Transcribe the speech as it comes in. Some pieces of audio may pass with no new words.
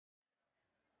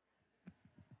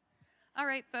All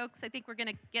right, folks, I think we're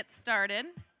going to get started.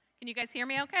 Can you guys hear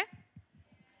me okay?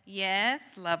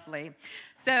 Yes, lovely.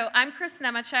 So I'm Chris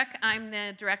Nemechek. I'm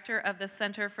the director of the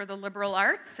Center for the Liberal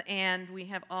Arts, and we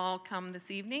have all come this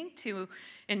evening to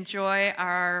enjoy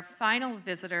our final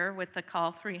visitor with the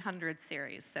Call 300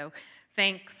 series. So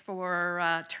thanks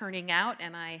for turning out,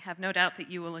 and I have no doubt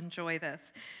that you will enjoy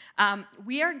this.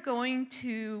 We are going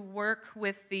to work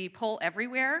with the Poll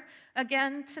Everywhere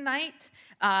again tonight.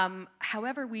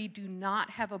 However, we do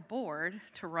not have a board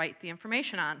to write the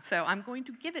information on, so I'm going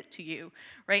to give it to you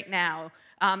right now.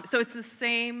 So it's the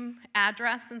same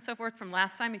address and so forth from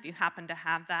last time. If you happen to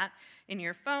have that in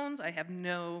your phones, I have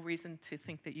no reason to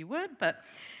think that you would, but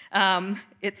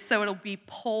it'll be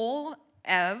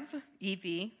pollev,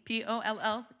 E-V,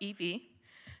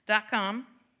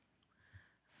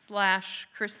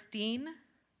 POLLEV.com/Christine.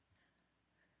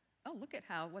 Oh, look at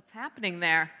what's happening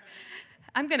there.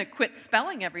 I'm going to quit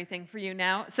spelling everything for you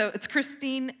now. So it's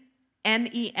Christine,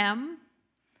 N-E-M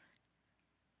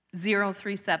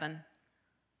 037.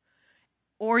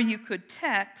 Or you could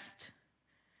text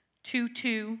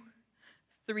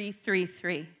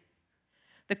 22333.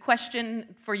 The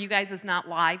question for you guys is not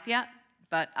live yet,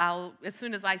 but as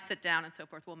soon as I sit down and so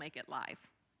forth, we'll make it live,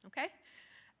 okay?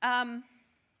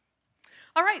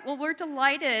 All right, well, we're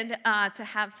delighted to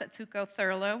have Setsuko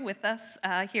Thurlo with us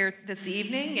here this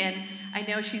evening, and I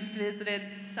know she's visited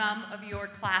some of your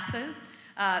classes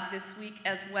this week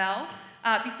as well.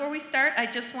 Before we start, I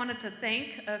just wanted to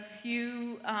thank a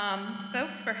few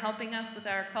folks for helping us with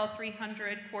our Call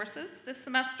 300 courses this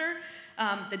semester.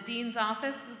 The Dean's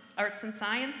Office, Arts and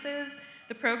Sciences,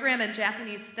 the program in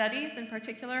Japanese Studies in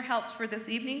particular helped for this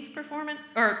evening's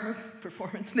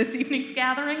this evening's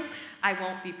gathering. I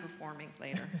won't be performing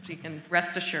later, so you can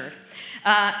rest assured.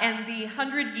 And the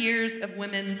 100 Years of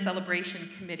Women Celebration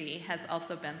Committee has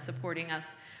also been supporting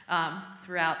us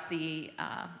throughout the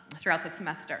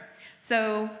semester.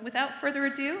 So without further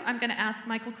ado, I'm going to ask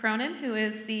Michael Cronin, who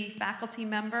is the faculty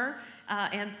member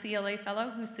and CLA fellow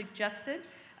who suggested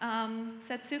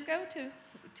Setsuko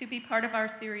to be part of our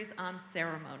series on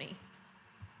ceremony.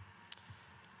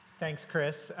 Thanks,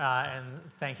 Chris, and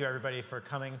thank you everybody for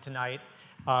coming tonight.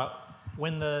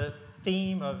 When the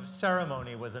theme of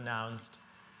ceremony was announced,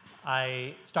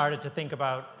 I started to think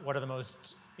about what are the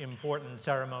most important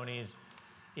ceremonies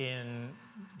in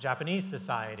Japanese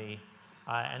society,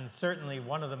 and certainly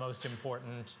one of the most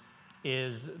important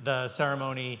is the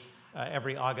ceremony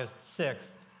every August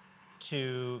 6th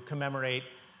to commemorate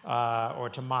or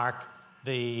to mark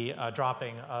the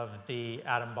dropping of the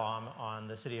atom bomb on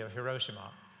the city of Hiroshima.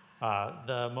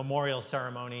 The memorial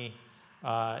ceremony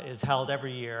is held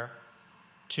every year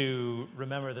to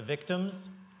remember the victims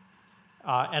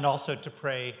and also to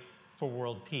pray for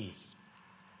world peace.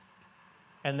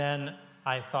 And then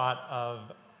I thought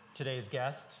of today's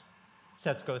guest,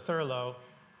 Setsuko Thurlo,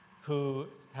 who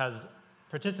has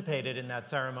participated in that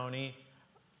ceremony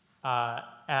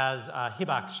as a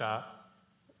hibakusha,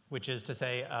 which is to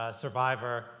say a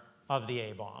survivor of the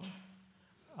A-bomb.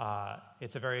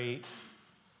 It's a very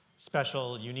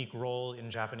special, unique role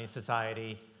in Japanese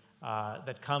society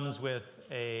that comes with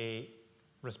a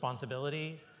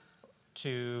responsibility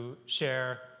to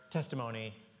share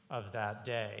testimony of that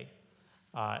day.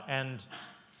 And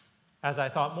as I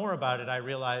thought more about it, I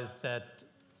realized that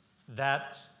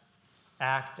that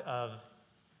act of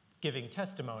giving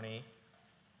testimony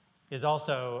is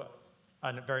also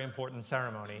a very important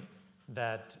ceremony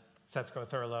that Setsuko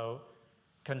Thurlo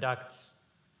conducts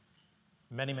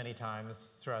many, many times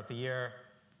throughout the year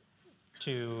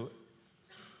to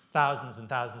thousands and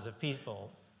thousands of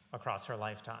people across her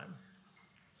lifetime.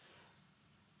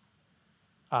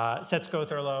 Setsuko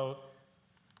Thurlo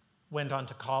went on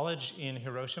to college in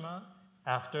Hiroshima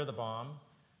after the bomb,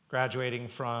 graduating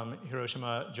from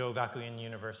Hiroshima Jogakuin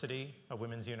University, a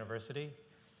women's university.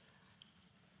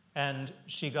 And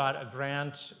she got a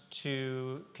grant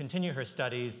to continue her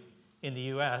studies in the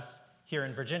US here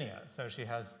in Virginia. So she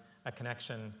has a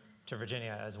connection to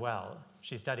Virginia as well.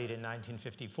 She studied in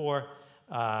 1954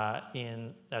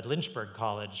 at Lynchburg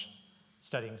College,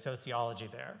 studying sociology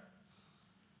there.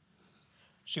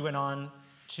 She went on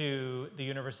to the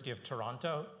University of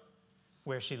Toronto,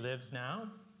 where she lives now,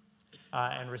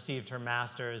 and received her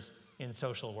master's in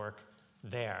social work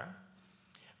there.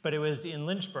 But it was in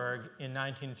Lynchburg in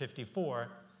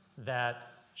 1954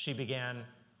 that she began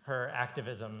her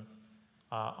activism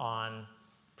on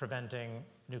preventing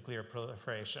nuclear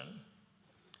proliferation,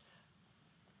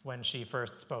 when she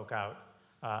first spoke out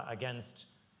against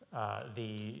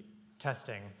the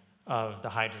testing of the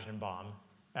hydrogen bomb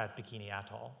at Bikini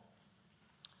Atoll.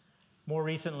 More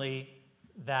recently,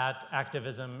 that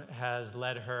activism has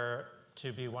led her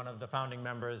to be one of the founding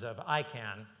members of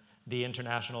ICAN, the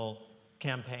International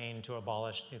Campaign to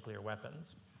Abolish Nuclear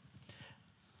Weapons.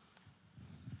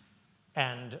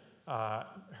 And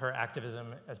her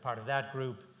activism as part of that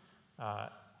group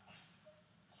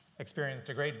experienced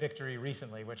a great victory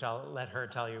recently, which I'll let her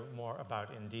tell you more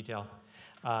about in detail.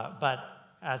 But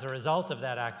as a result of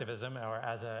that activism, or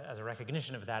as a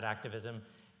recognition of that activism,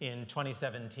 in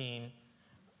 2017,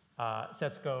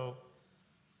 Setsuko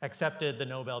accepted the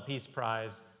Nobel Peace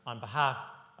Prize on behalf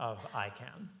of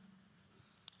ICAN.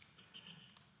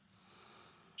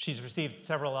 She's received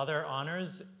several other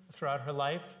honors throughout her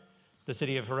life. The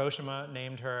city of Hiroshima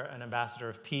named her an ambassador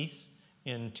of peace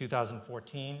in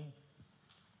 2014.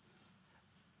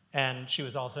 And she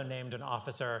was also named an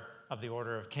officer of the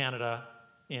Order of Canada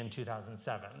in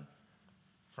 2007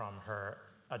 from her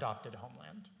adopted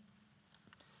homeland.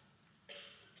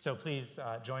 So please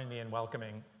join me in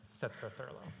welcoming Setsuko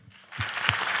Thurlow.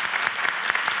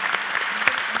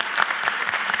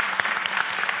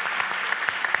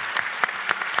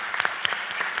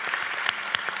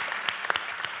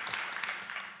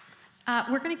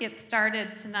 We're going to get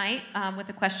started tonight with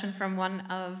a question from one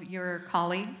of your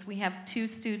colleagues. We have two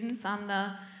students on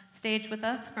the stage with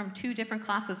us from two different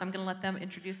classes. I'm going to let them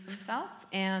introduce themselves,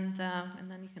 and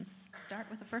then you can start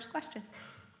with the first question.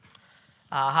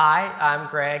 Hi, I'm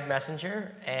Greg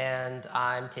Messenger, and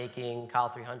I'm taking COLL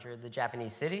 300, the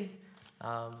Japanese City.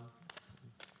 And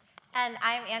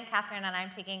I'm Ann Catherine, and I'm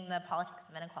taking the Politics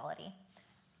of Inequality.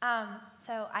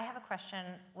 So I have a question,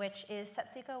 which is,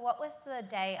 Setsuko, what was the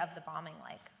day of the bombing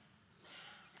like?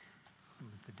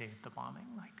 What was the day of the bombing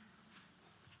like?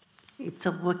 It's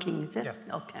a working, is it? Yes.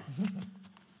 Okay.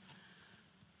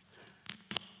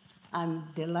 I'm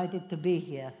delighted to be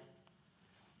here.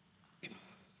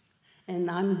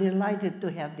 And I'm delighted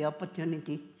to have the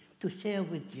opportunity to share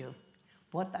with you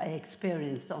what I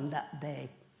experienced on that day.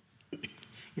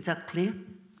 Is that clear?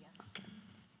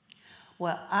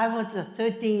 Well, I was a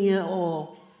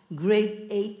 13-year-old grade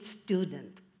 8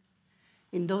 student.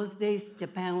 In those days,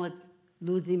 Japan was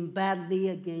losing badly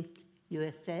against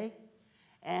USA,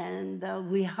 and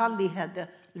we hardly had the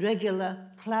regular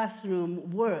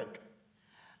classroom work.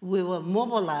 We were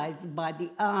mobilized by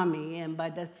the army and by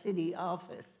the city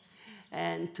office,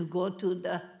 and to go to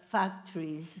the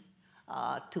factories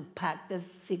to pack the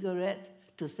cigarettes,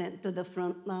 to send to the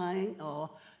front line, or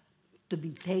to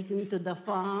be taken to the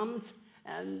farms,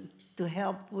 and to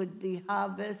help with the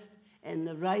harvest and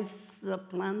the rice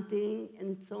planting,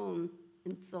 and so on,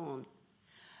 and so on.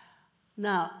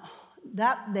 Now,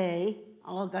 that day,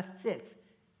 August 6,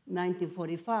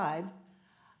 1945,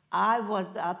 I was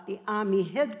at the Army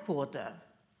headquarters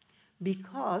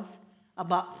because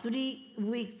about 3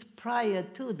 weeks prior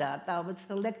to that, I was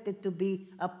selected to be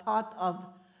a part of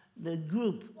the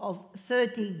group of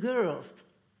 30 girls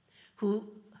who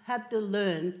had to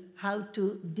learn how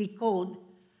to decode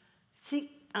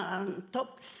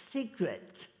top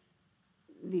secrets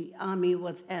the Army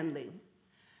was handling.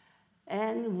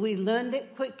 And we learned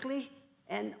it quickly,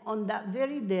 and on that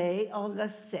very day,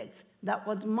 August 6th, that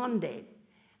was Monday,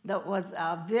 that was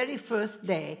our very first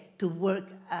day to work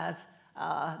as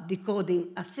a decoding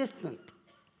assistant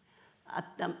at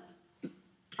the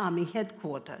Army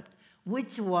headquarters,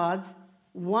 which was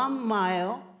 1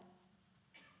 mile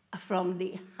from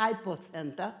the hypo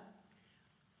center,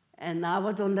 and I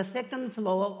was on the second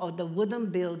floor of the wooden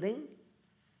building,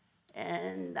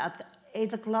 and at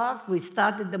 8 o'clock we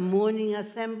started the morning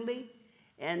assembly,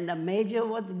 and the major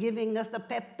was giving us a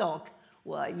pep talk.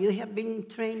 Well, you have been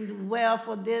trained well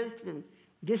for this, and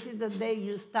this is the day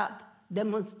you start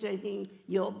demonstrating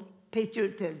your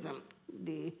patriotism,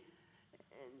 the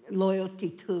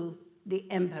loyalty to the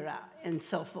emperor, and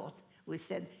so forth. We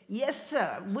said, yes,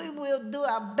 sir, we will do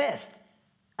our best.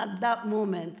 At that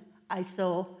moment, I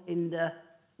saw in the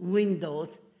windows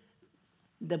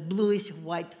the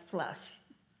bluish-white flash.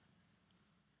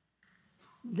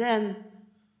 Then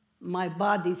my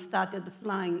body started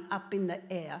flying up in the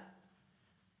air.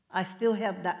 I still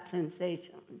have that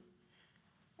sensation.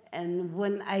 And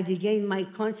when I regained my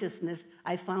consciousness,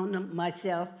 I found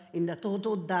myself in the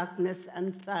total darkness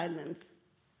and silence.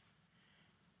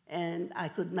 And I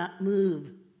could not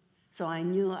move, so I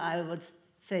knew I was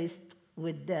faced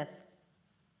with death.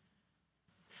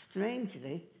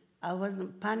 Strangely, I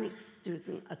wasn't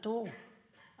panic-stricken at all.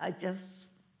 I just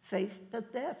faced the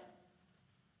death.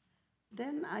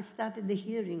 Then I started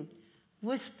hearing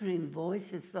whispering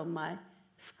voices of my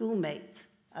schoolmates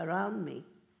around me.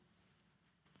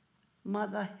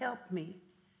 Mother, help me.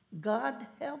 God,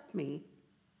 help me.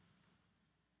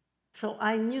 So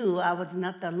I knew I was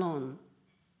not alone.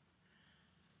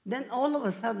 Then all of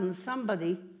a sudden,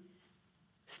 somebody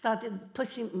started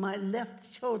pushing my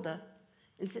left shoulder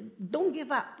and said, "Don't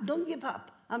give up, don't give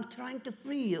up. I'm trying to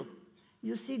free you.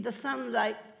 You see the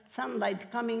sunlight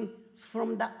coming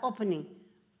from that opening.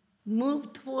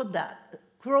 Move toward that,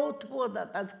 crawl toward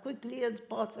that as quickly as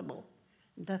possible."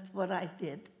 That's what I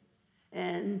did.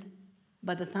 And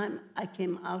by the time I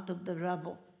came out of the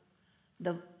rubble,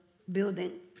 the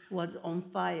building was on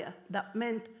fire. That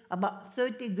meant about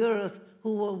 30 girls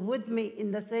who were with me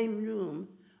in the same room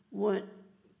were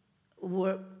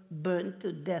burned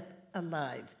to death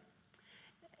alive.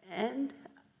 And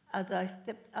as I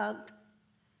stepped out,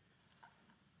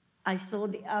 I saw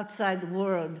the outside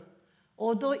world.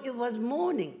 Although it was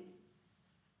morning,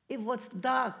 it was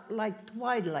dark like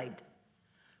twilight,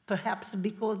 perhaps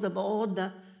because of all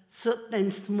the soot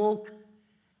and smoke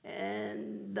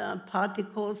and the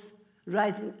particles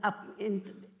rising up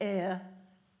into the air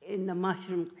in the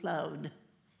mushroom cloud.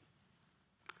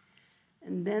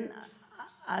 And then,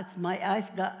 as my eyes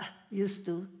got used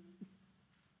to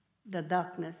the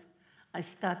darkness, I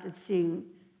started seeing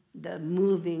the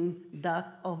moving dark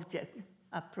object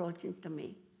approaching to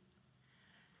me.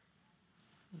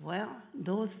 Well,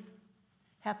 those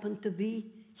happened to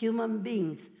be human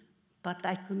beings, but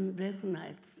I couldn't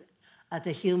recognize as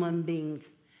a human beings.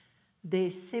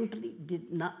 They simply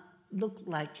did not look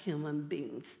like human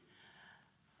beings.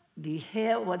 The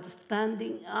hair was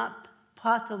standing up,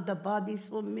 parts of the bodies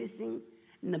were missing,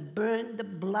 and the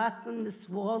burned, blackened,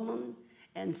 swollen,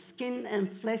 and skin and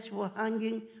flesh were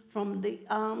hanging from the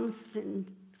arms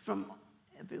and from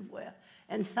everywhere.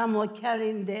 And some were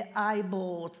carrying their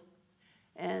eyeballs,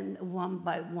 and one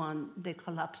by one they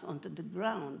collapsed onto the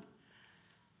ground.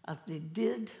 As they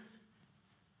did,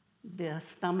 their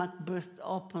stomach burst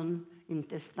open,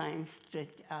 intestines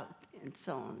stretched out, and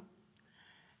so on.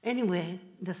 Anyway,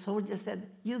 the soldier said,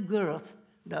 "You girls,"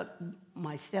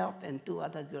 myself and 2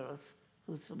 other girls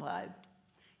who survived,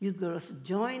 "you girls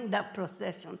join that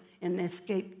procession and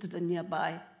escape to the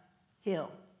nearby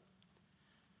hill."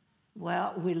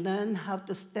 Well, we learned how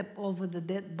to step over the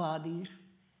dead bodies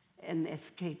and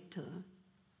escape too.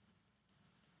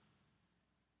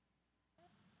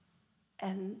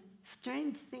 And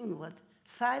strange thing was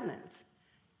silence.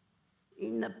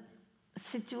 In a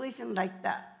situation like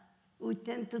that, we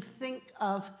tend to think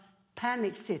of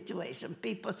panic situation,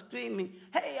 people screaming,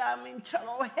 "Hey, I'm in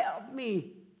trouble, help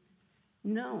me."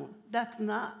 No, that's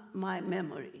not my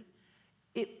memory.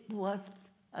 It was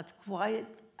as quiet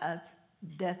as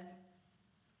Death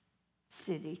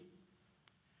City.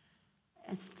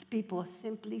 And people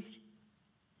simply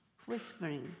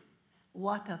whispering,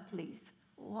 "Water, please,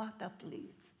 water,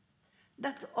 please."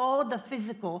 That's all the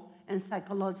physical and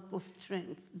psychological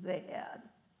strength they had.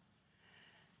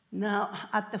 Now,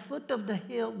 at the foot of the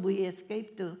hill we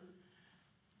escaped to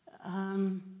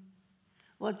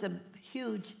was a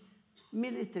huge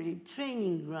military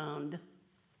training ground,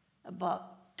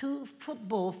 about 2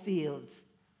 football fields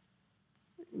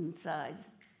in size.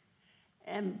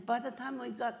 And by the time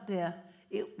we got there,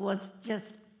 it was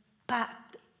just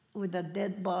packed with the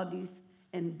dead bodies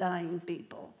and dying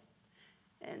people.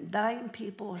 And dying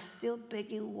people were still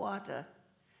begging water.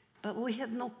 But we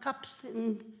had no cups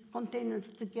and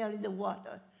containers to carry the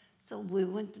water. So we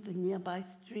went to the nearby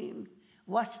stream,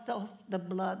 washed off the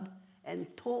blood,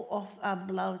 and tore off our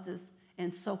blouses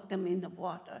and soaked them in the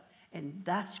water, and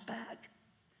dashed back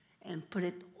and put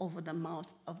it over the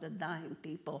mouth of the dying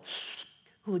people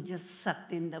who just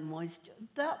sucked in the moisture.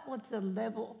 That was the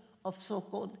level of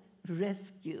so-called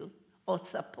rescue or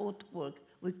support work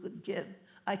we could give.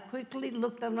 I quickly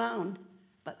looked around,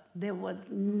 but there was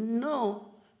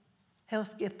no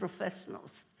healthcare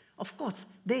professionals. Of course,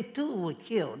 they too were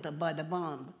killed by the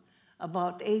bomb.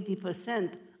 About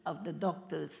 80% of the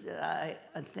doctors, I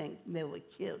think, they were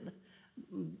killed.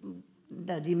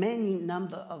 The remaining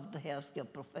number of the healthcare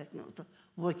professionals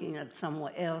working at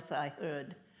somewhere else, I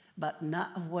heard, but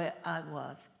not where I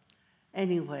was.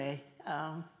 Anyway,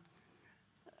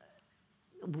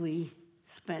 we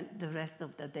spent the rest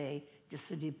of the day just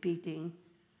repeating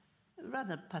a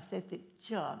rather pathetic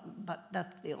job, but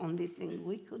that's the only thing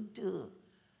we could do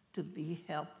to be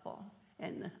helpful.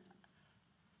 And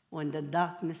when the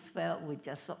darkness fell, we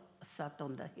just sat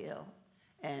on the hill,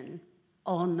 and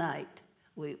all night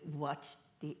we watched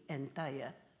the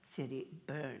entire city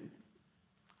burn.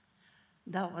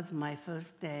 That was my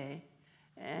first day,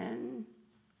 and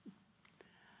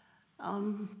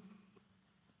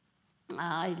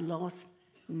I lost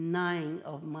 9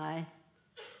 of my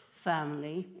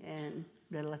family and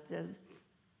relatives,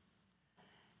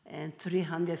 and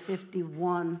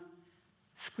 351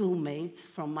 schoolmates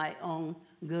from my own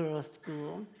girls'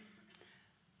 school.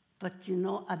 But you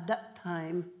know, at that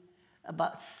time,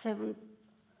 about 7,000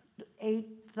 to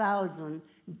 8,000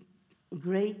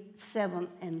 grade 7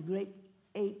 and grade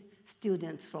 8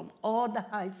 students from all the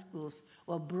high schools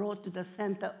were brought to the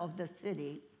center of the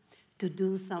city to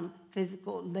do some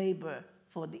physical labor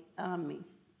for the Army.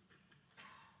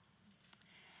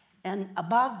 And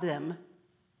above them,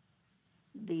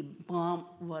 the bomb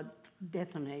was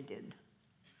detonated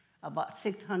about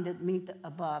 600 meters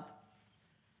above.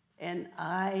 And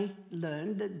I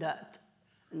learned that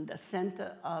in the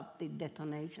center of the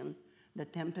detonation, the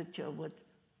temperature was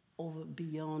over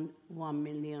beyond 1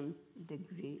 million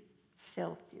degrees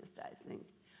Celsius, I think.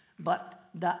 But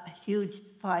that huge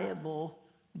fireball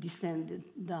descended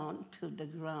down to the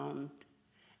ground.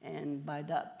 And by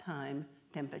that time,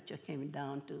 temperature came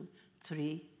down to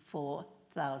 3,000,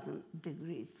 4,000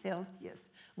 degrees Celsius.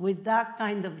 With that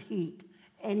kind of heat,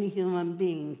 any human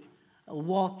being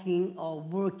walking or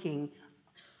working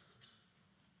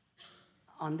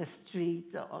on the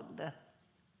streets or the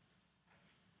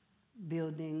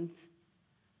buildings,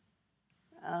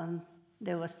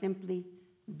 they were simply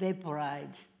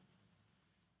vaporized.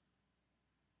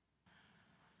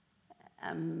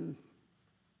 And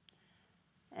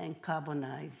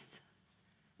carbonized.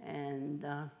 And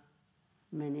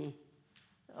many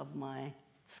of my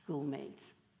schoolmates,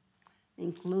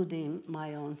 including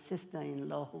my own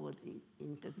sister-in-law who was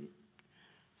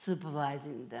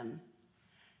supervising them.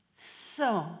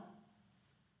 So,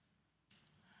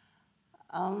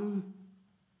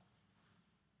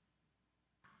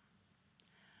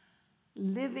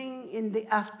 living in the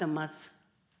aftermath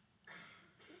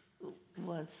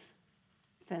was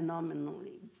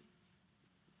phenomenally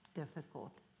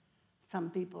difficult. Some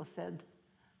people said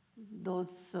those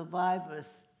survivors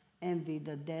envy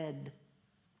the dead.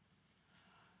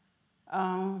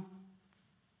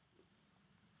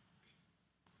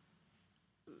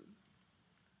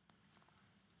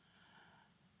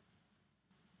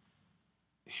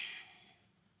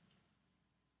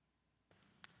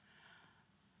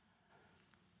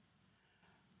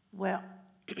 Well,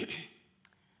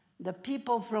 the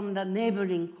people from the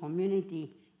neighboring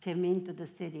community came into the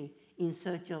city in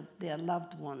search of their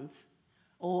loved ones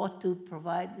or to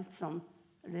provide some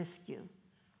rescue.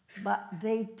 But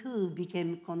they too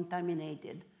became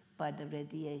contaminated by the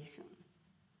radiation.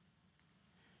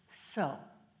 So,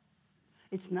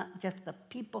 it's not just the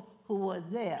people who were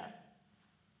there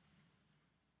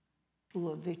who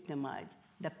were victimized.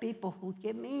 The people who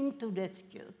came in to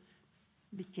rescue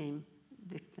became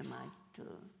victimized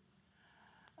too.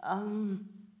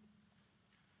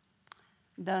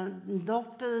 The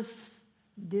doctors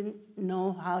didn't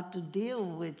know how to deal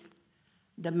with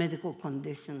the medical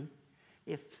condition.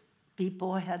 If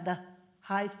people had a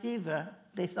high fever,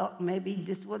 they thought maybe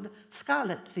this was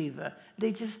scarlet fever.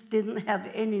 They just didn't have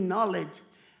any knowledge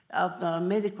of the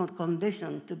medical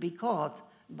condition to be caused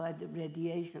by the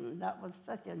radiation. That was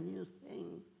such a new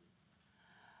thing.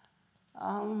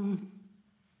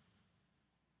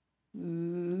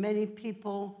 Many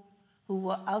people who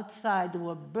were outside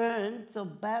were burned so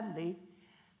badly,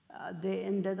 they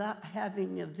ended up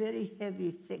having a very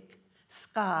heavy, thick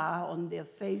scar on their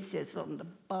faces, on the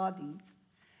bodies.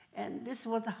 And this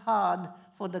was hard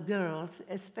for the girls,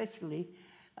 especially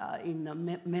in the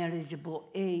marriageable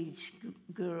age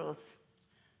girls.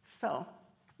 So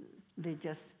they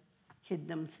just hid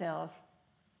themselves.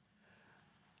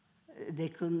 They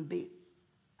couldn't be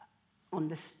on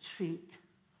the street.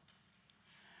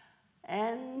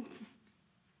 And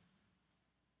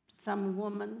some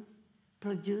women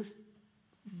produced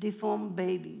deformed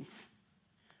babies.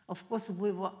 Of course,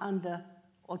 we were under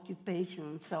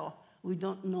occupation, so we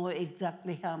don't know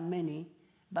exactly how many,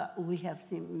 but we have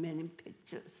seen many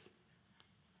pictures.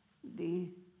 The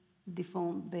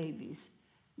deformed babies.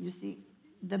 You see,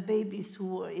 the babies who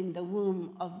were in the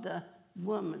womb of the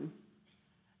woman,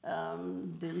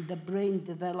 the brain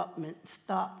development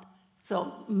stopped.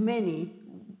 So many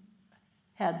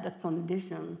had the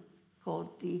condition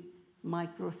called the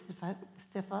microcephalic,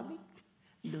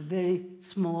 the very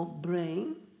small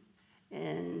brain,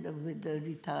 and with the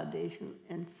retardation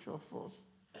and so forth.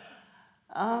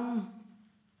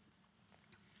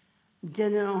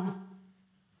 General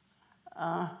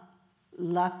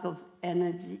lack of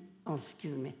energy,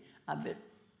 a bit.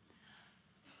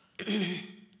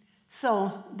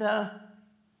 So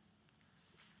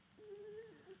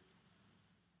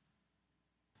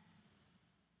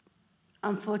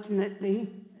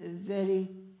unfortunately, a very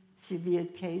severe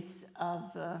case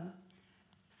of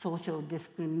social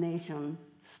discrimination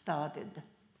started.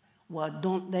 Well,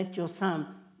 don't let your son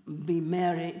be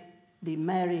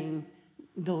marrying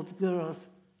those girls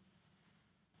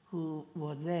who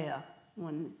were there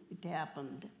when it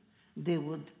happened. they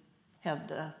would have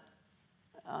the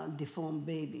deformed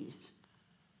babies.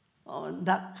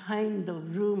 That kind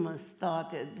of rumor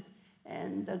started,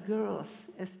 and the girls,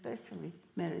 especially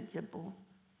marriageable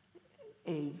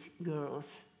age girls,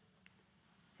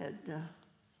 had a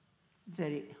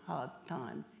very hard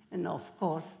time. And of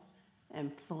course,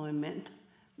 employment,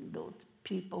 those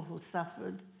people who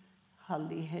suffered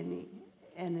hardly any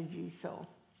energy, so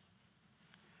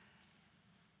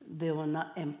they were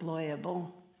not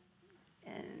employable.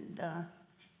 And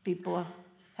people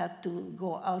had to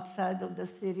go outside of the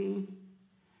city,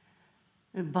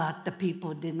 but the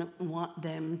people didn't want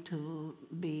them to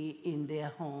be in their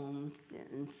homes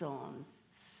and so on.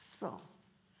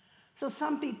 So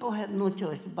some people had no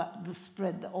choice but to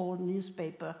spread the old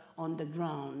newspaper on the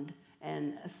ground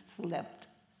and slept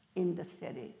in the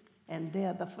city. And they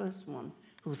are the first one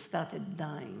who started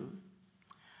dying.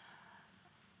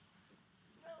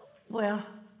 Well,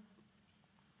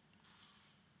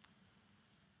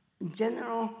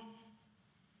 general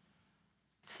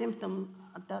symptom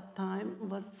at that time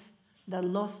was the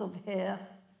loss of hair.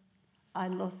 I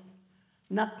lost,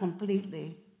 not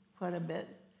completely, quite a bit,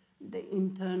 the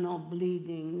internal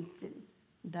bleeding,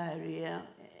 diarrhea,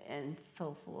 and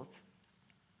so forth.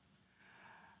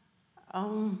 I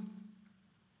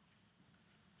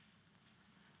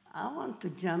want to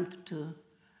jump to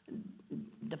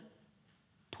the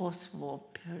post-war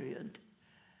period.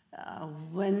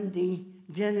 When the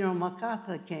General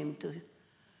MacArthur came to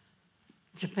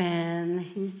Japan,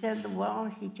 he said, well,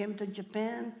 he came to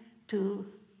Japan to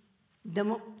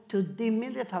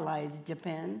demilitarize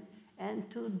Japan and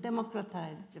to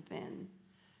democratize Japan.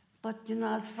 But, you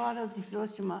know, as far as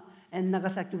Hiroshima and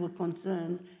Nagasaki were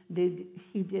concerned,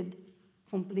 he did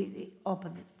completely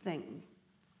opposite thing.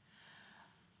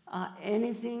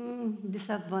 Anything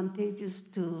disadvantageous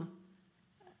to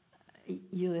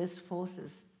U.S.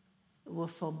 forces were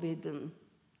forbidden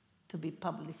to be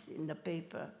published in the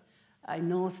paper. I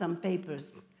know some papers,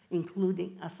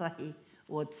 including Asahi,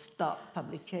 would stop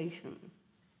publication.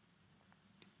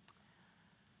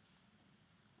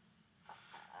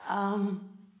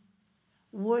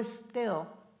 Worse still,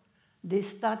 they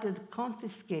started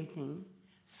confiscating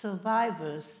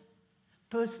survivors'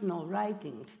 personal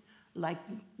writings, like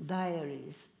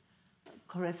diaries,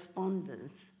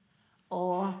 correspondence,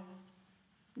 or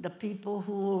the people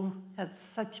who had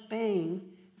such pain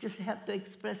just had to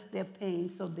express their pain,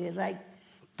 so they write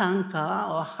tanka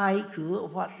or haiku or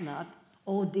whatnot.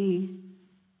 All these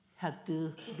had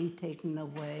to be taken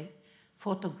away.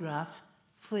 Photographs,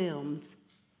 films,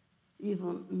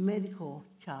 even medical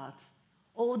charts.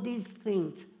 All these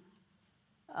things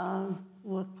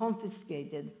were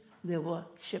confiscated. They were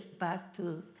shipped back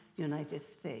to United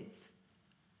States.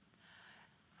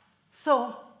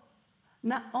 So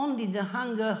not only the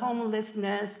hunger,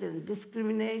 homelessness, and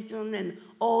discrimination, and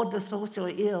all the social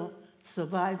ill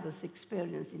survivors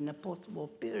experienced in the post-war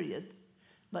period,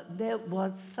 but there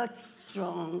was such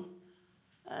strong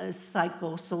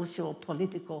psychosocial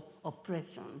political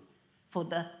oppression for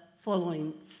the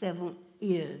following 7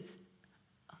 years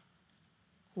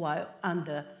while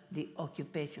under the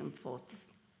occupation forces.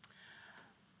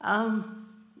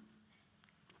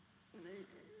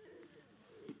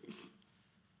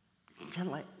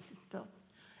 Shall I stop?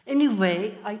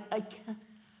 Anyway, I can.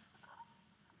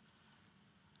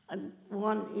 And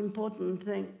one important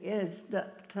thing is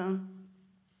that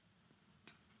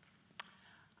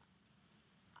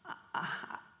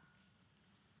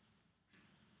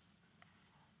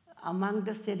among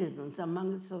the citizens,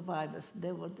 among the survivors,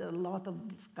 there was a lot of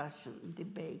discussion,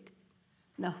 debate.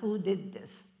 Now, who did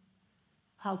this?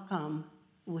 How come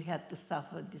we had to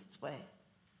suffer this way?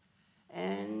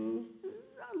 And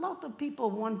a lot of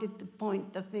people wanted to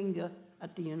point the finger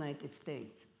at the United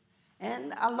States.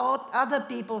 And a lot other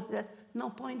people said, no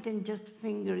point in just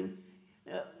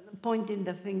pointing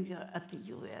the finger at the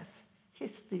US.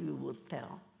 History would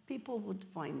tell. People would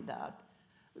find out.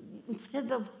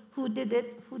 Instead of who did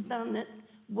it, who done it,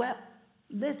 well,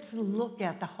 let's look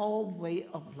at the whole way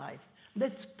of life.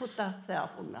 Let's put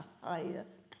ourselves on a higher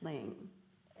plane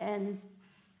and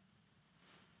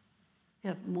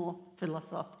have more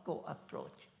philosophical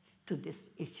approach to this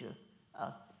issue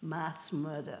of mass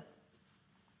murder.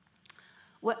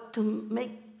 Well, to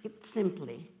make it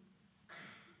simply,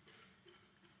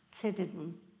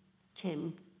 citizens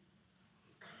came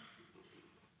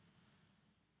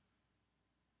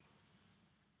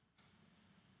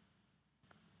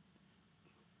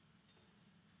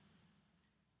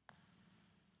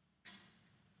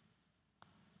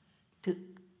to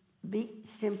be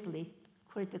simply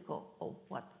critical of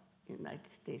what the United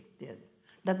States did.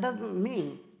 That doesn't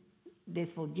mean they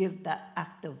forgive that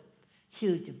act of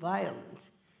huge violence.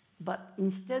 But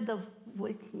instead of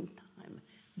wasting time,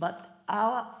 but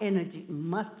our energy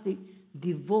must be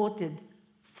devoted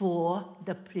for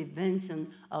the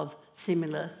prevention of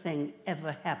similar thing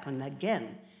ever happen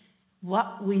again.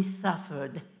 What we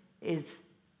suffered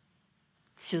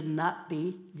should not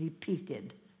be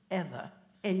repeated ever,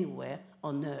 anywhere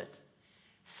on earth.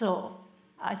 So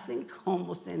I think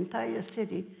almost the entire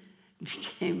city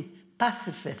became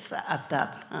pacifist at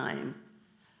that time.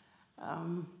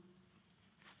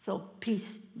 So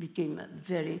peace became a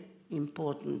very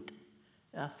important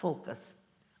focus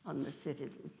on the city's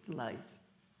life.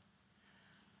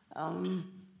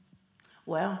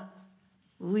 Well,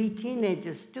 we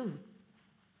teenagers too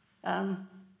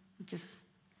just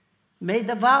made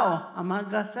a vow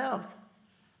among ourselves.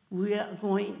 We are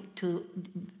going to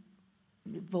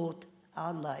devote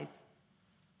our life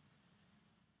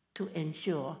to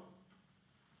ensure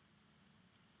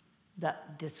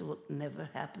that this would never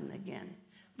happen again.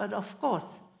 But of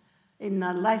course, in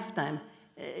a lifetime,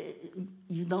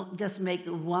 you don't just make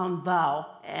one vow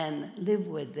and live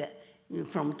with it.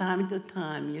 From time to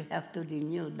time, you have to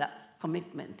renew that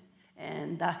commitment.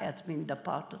 And that has been the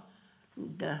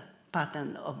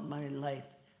pattern of my life.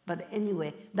 But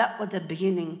anyway, that was the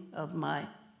beginning of my...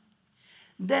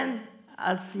 Then,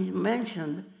 as you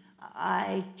mentioned,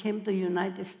 I came to the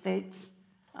United States.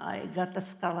 I got a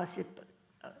scholarship.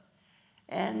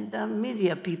 And the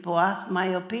media people asked my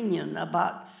opinion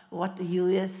about what the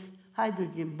U.S.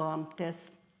 hydrogen bomb test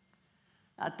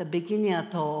at the Bikini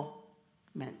Atoll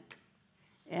meant.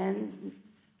 And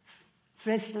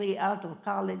freshly out of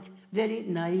college, very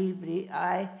naively,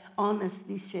 I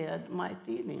honestly shared my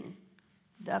feeling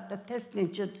that the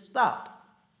testing should stop.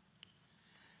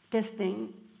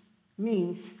 Testing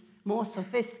means more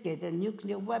sophisticated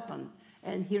nuclear weapon,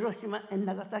 and Hiroshima and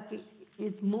Nagasaki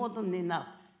is more than enough.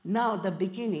 Now the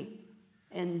Bikini,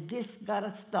 and this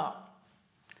gotta stop.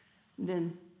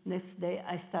 Then next day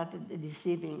I started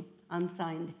receiving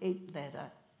unsigned hate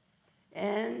letter,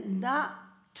 and that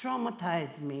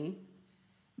traumatized me.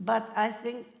 But I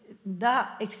think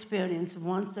that experience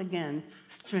once again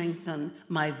strengthened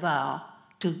my vow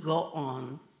to go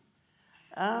on.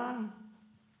 And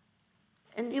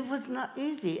it was not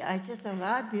easy. I just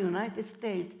arrived in the United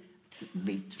States to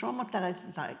be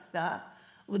traumatized like that.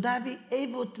 Would I be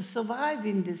able to survive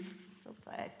in this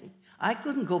society? I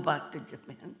couldn't go back to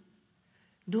Japan.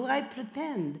 Do I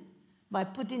pretend by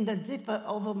putting the zipper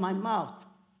over my mouth?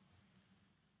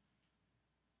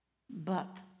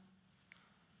 But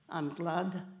I'm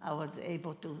glad I was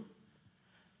able to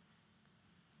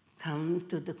come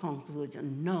to the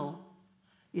conclusion, no,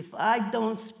 if I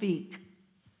don't speak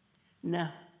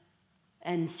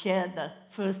and share the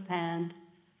first-hand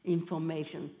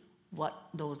information, what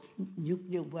those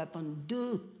nuclear weapons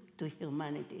do to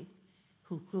humanity,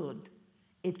 who could,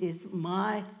 it is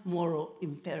my moral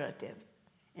imperative,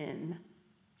 and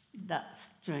that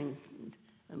strengthened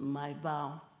my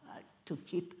vow to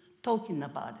keep talking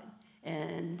about it.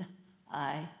 And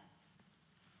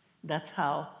that's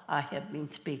how I have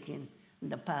been speaking in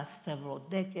the past several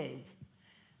decades.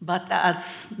 But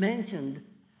as mentioned,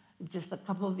 just a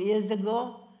couple of years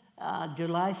ago,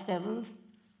 July 7th,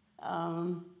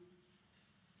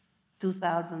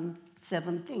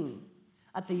 2017,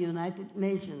 at the United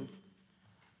Nations,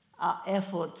 our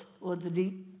effort was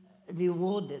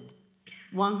rewarded.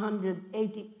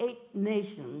 188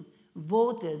 nations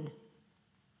voted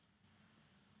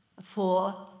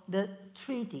for the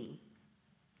treaty,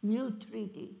 new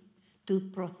treaty, to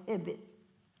prohibit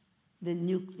the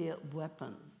nuclear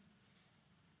weapon.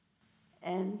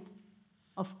 And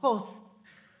of course,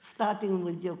 starting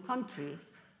with your country,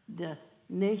 the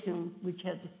nation which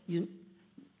had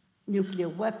nuclear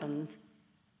weapons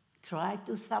tried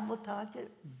to sabotage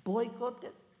it, boycott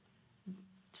it,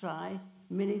 try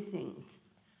many things.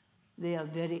 They are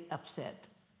very upset.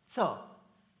 So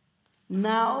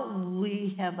now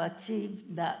we have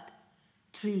achieved that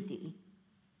treaty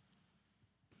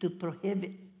to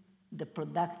prohibit the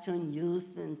production, use,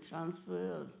 and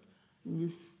transfer of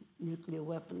nuclear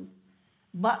weapons.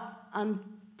 But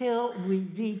until we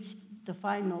reach the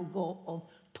final goal of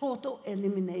total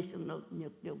elimination of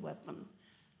nuclear weapons,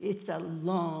 it's a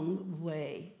long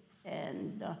way.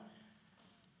 And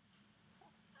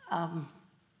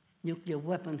nuclear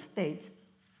weapon states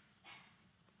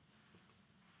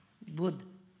would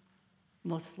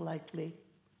most likely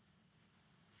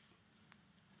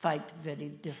fight very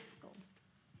difficult.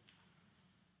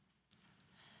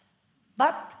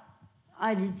 But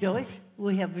I rejoice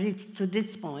we have reached to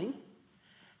this point.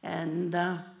 And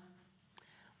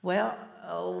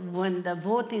when the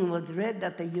voting was read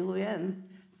at the UN,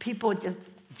 people just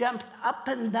jumped up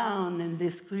and down and they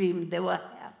screamed. They were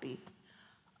happy.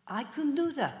 I couldn't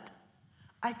do that.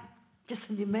 I just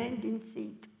remained in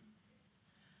seat.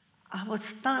 I was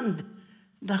stunned.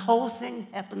 The whole thing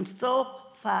happened so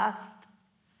fast.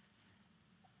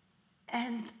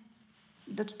 And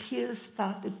the tears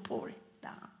started pouring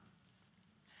down.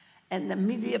 And the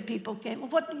media people came,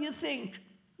 what do you think?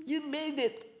 You made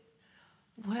it.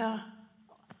 Well,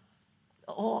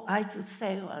 all I could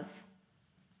say was,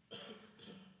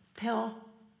 tell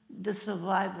the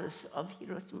survivors of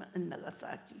Hiroshima and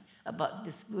Nagasaki about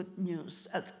this good news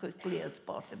as quickly as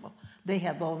possible. They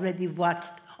have already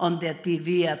watched on their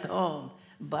TV at home,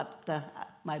 but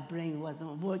my brain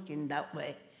wasn't working that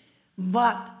way.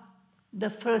 But the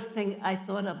first thing I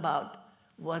thought about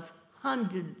was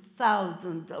hundreds,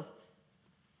 thousands of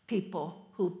people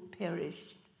who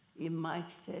perished in my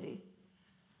city.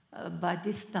 By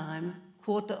this time,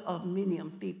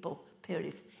 250,000 people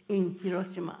perished in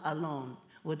Hiroshima alone,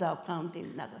 without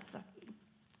counting Nagasaki.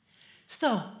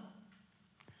 So,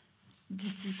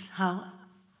 this is how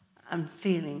I'm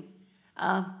feeling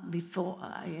before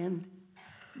I end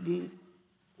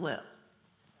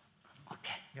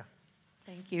okay. Yeah.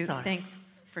 Thank you. Sorry.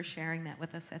 Thanks for sharing that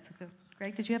with us, Setsuko.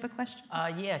 Greg, did you have a question?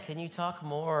 Yeah, can you talk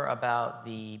more about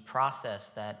the process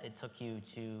that it took you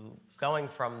to going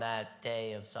from that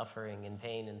day of suffering and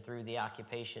pain and through the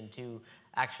occupation to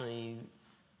actually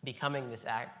becoming this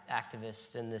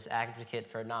activist and this advocate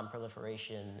for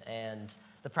non-proliferation and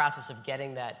the process of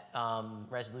getting that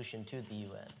resolution to the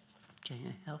UN? Can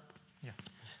you help? Yeah.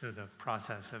 So the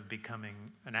process of becoming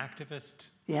an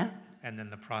activist, Yeah? and then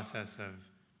the process of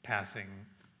passing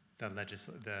the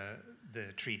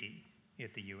treaty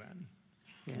at the UN.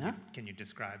 Can you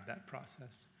describe that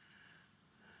process?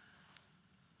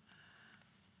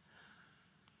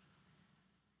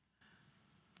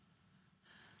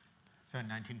 So in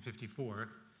 1954,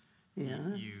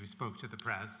 you spoke to the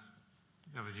press.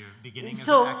 That was your beginning as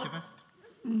an activist?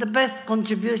 The best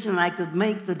contribution I could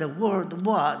make to the world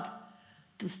was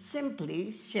to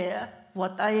simply share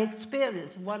what I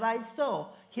experienced, what I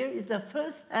saw. Here is the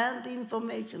first-hand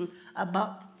information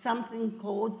about something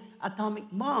called atomic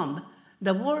bomb.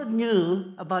 The world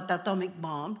knew about atomic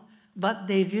bomb, but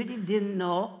they really didn't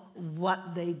know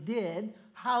what they did,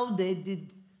 how they did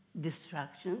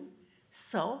destruction.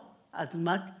 So, as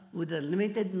much with the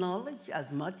limited knowledge,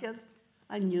 as much as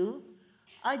I knew,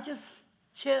 I just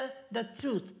shared the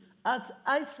truth as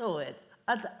I saw it,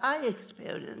 as I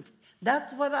experienced.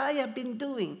 That's what I have been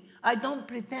doing. I don't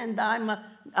pretend I'm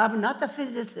not a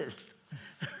physicist,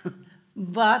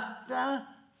 but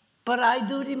I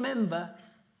do remember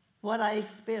what I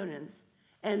experienced.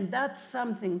 And that's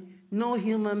something no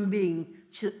human being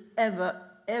should ever,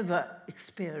 ever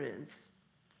experience.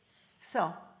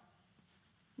 So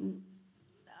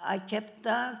I kept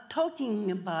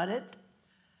talking about it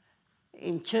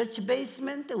in church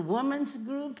basement, a women's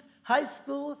group, high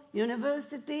school,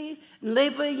 university,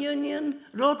 labor union,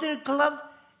 Rotary Club,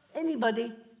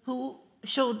 anybody who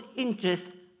showed interest,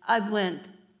 I went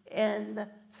and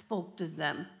spoke to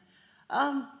them.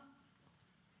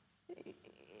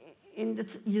 In the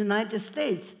United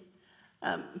States,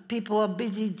 people are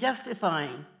busy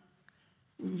justifying.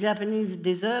 Japanese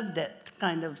deserve that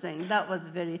kind of thing. That was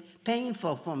very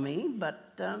painful for me,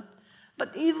 but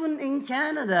even in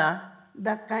Canada,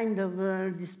 that kind of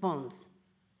response,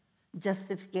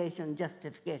 justification,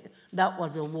 that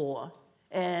was a war.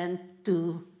 And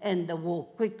to end the war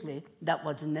quickly, that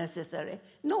was necessary.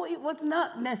 No, it was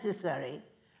not necessary.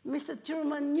 Mr.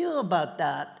 Truman knew about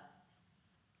that.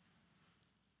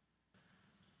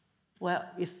 Well,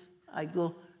 if I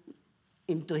go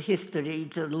into history,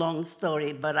 it's a long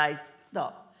story, but I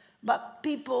stop. But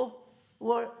people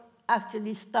were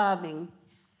actually starving,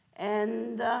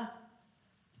 and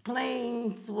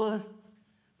planes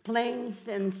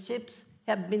and ships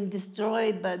have been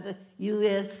destroyed by the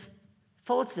U.S.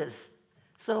 forces.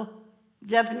 So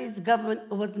Japanese government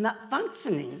was not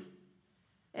functioning,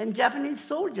 and Japanese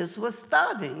soldiers were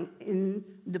starving in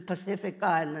the Pacific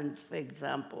Islands, for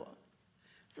example.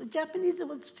 So Japanese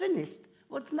was finished,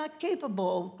 was not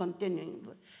capable of continuing.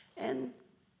 And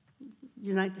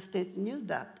United States knew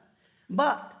that.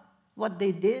 But what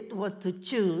they did was to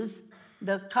choose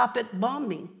the carpet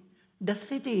bombing. The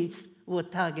cities were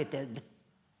targeted,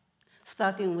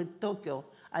 starting with Tokyo.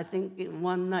 I think in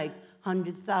one night,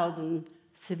 100,000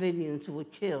 civilians were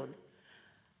killed.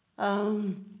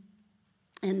 And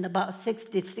about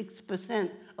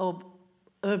 66% of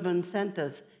urban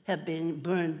centers have been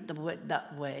burned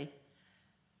that way.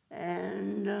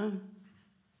 And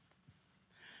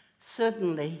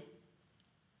certainly,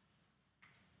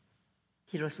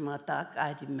 Hiroshima attack,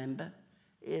 I remember.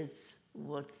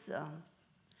 was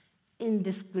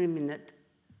indiscriminate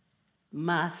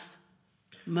mass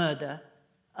murder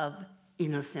of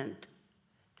innocent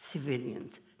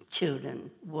civilians, children,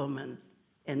 women,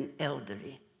 and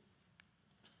elderly.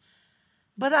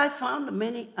 But I found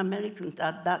many Americans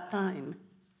at that time,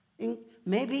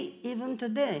 maybe even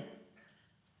today,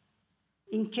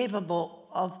 incapable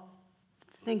of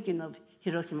thinking of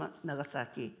Hiroshima,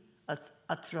 Nagasaki as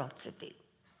atrocity.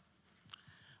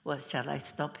 Well, shall I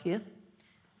stop here?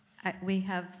 We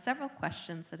have several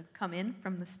questions that have come in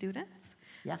from the students,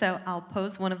 Yeah. so I'll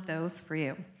pose one of those for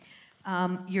you.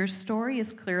 Your story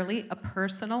is clearly a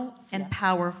personal and Yeah.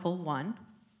 powerful one.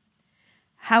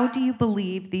 How do you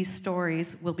believe these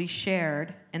stories will be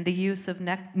shared and the use of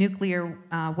nuclear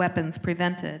weapons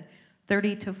prevented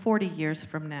 30 to 40 years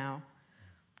from now,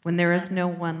 when there is no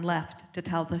one left to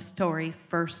tell the story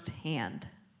firsthand?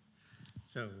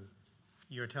 So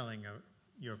you're telling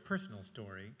your personal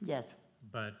story, Yes.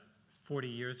 but 40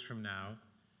 years from now,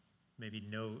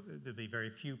 there'll be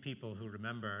very few people who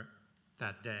remember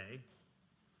that day.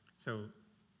 So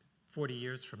 40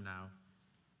 years from now,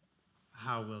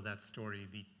 how will that story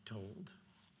be told?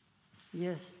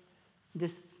 Yes,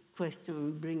 this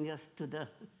question brings us to the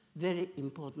very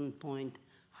important point.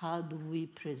 How do we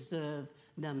preserve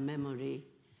the memory?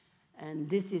 And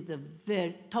this is a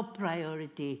very top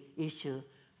priority issue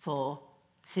for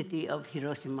city of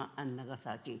Hiroshima and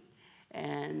Nagasaki.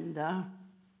 And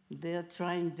they're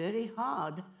trying very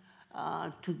hard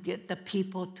to get the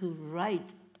people to write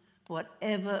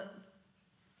whatever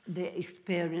they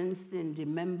experienced and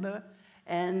remember,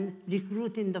 and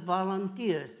recruiting the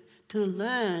volunteers to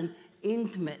learn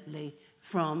intimately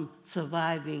from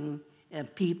surviving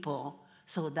people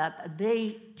so that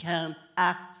they can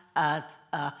act as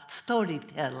a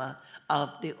storyteller of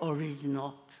the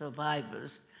original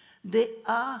survivors. They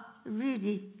are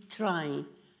really trying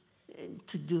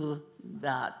to do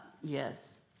that,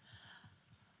 yes.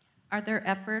 Are there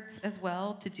efforts as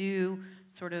well to do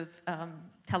sort of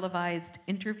televised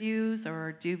interviews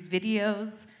or do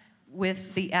videos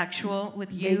with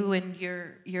you and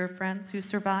your friends who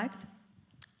survived?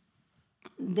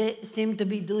 They seem to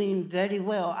be doing very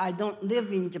well. I don't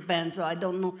live in Japan, so I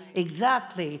don't know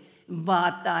exactly,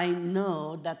 but I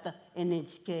know that the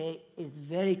NHK is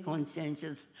very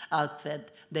conscientious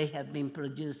outfit. They have been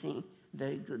producing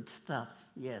very good stuff,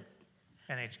 yes.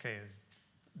 NHK is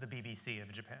the BBC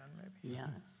of Japan, maybe.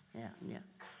 Yeah.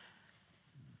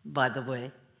 By the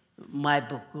way, my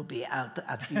book will be out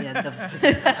at the end of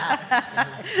July.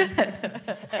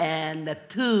 And the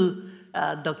 2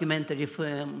 documentary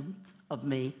films of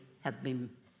me have been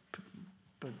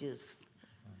produced.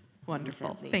 Wonderful.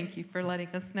 Recently. Thank you for letting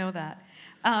us know that.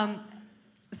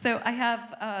 So I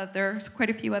have, there's quite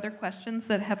a few other questions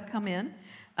that have come in.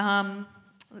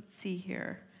 Let's see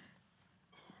here.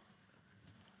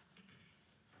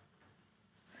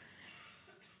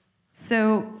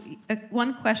 So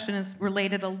one question is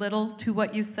related a little to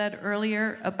what you said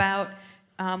earlier about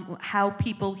how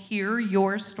people hear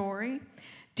your story.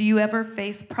 Do you ever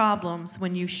face problems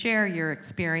when you share your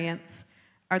experience?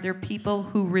 Are there people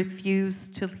who refuse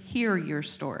to hear your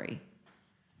story?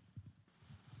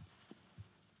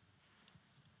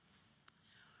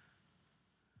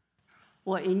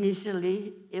 Well,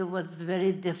 initially, it was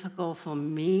very difficult for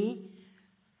me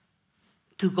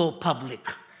to go public.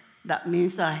 That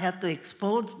means I had to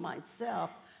expose myself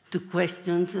to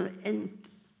questions,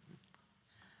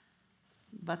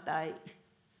 but I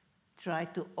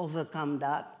tried to overcome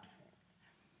that.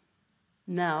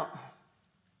 Now,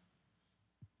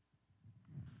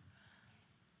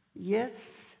 yes,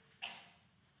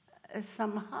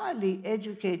 some highly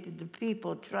educated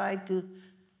people try to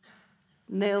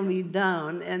nail me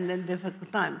down in a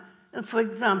difficult time. For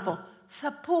example,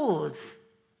 suppose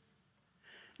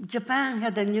Japan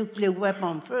had a nuclear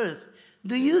weapon first.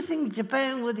 Do you think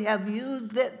Japan would have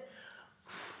used it?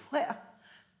 Well,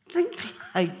 think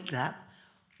like that.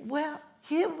 Well,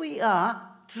 here we are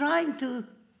trying to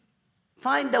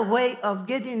find a way of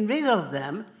getting rid of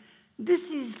them. This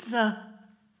is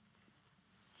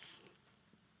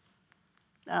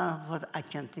what I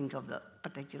can't think of the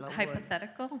particular word.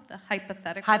 Hypothetical? The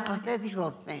hypothetical?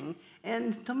 Hypothetical thing.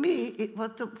 And to me, it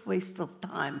was a waste of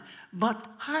time. But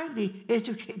highly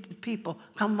educated people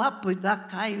come up with that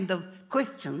kind of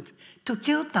questions to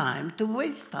kill time, to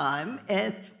waste time,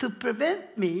 and to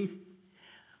prevent me.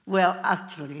 Well,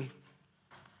 actually,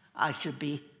 I should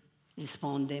be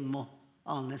responding more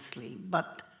honestly.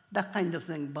 But that kind of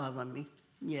thing bothered me,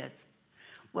 yes.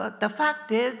 Well, the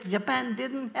fact is, Japan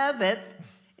didn't have it,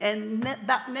 and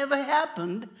that never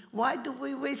happened. Why do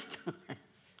we waste time?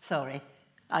 Sorry,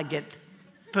 I get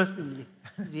personally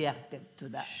reacted to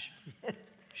that.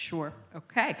 Sure,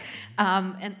 okay.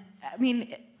 And I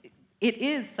mean, it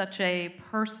is such a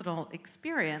personal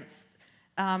experience.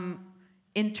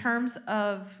 In terms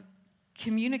of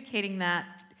communicating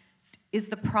that, is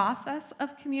the process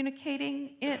of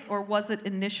communicating it, or was it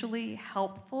initially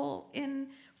helpful in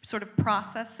sort of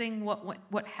processing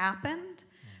what happened,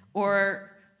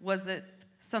 or was it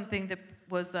something that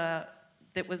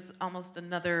was almost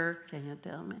another Can you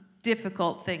tell me?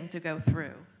 difficult thing to go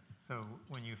through? So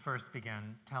when you first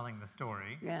began telling the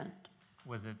story, Yeah.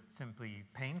 was it simply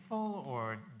painful,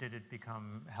 or did it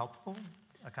become helpful?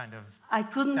 A kind of I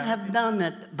couldn't therapy? have done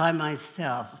it by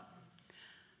myself.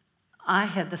 I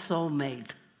had a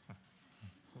soulmate.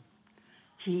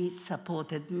 He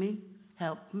supported me,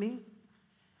 helped me.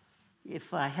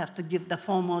 If I have to give the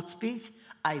formal speech,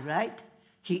 I write.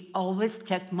 He always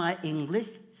checked my English.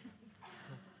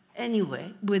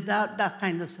 Anyway, without that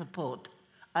kind of support,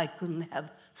 I couldn't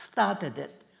have started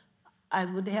it. I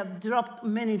would have dropped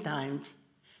many times,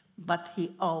 but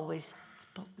he always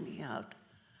spoke me out.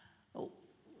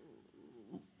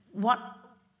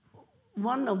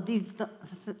 One of these,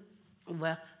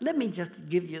 well, let me just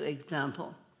give you an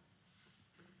example.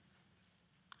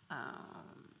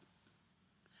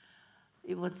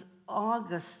 It was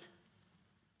August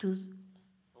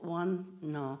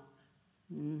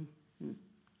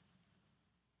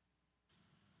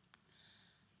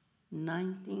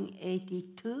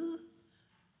 1982,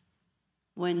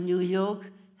 when New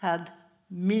York had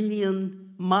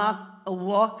million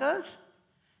walkers.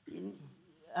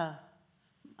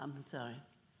 I'm sorry.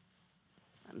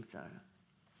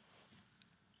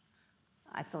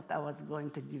 I thought I was going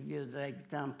to give you the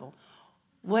example.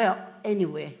 Well,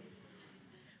 anyway.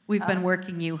 We've been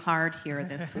working you hard here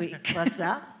this week. What's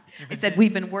that? I said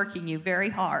we've been working you very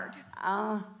hard.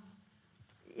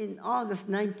 In August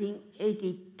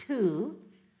 1982,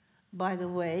 by the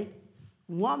way,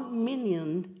 1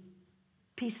 million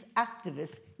peace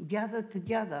activists gathered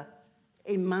together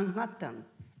in Manhattan,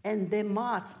 and they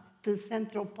marched to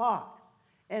Central Park.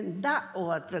 And that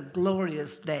was a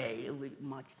glorious day. We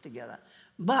marched together.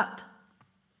 But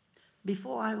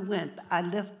before I went, I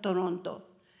left Toronto.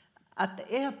 At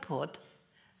the airport,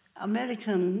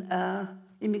 American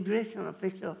immigration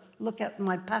official looked at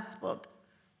my passport.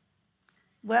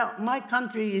 Well, my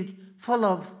country is full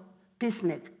of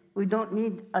peacenik. We don't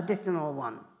need additional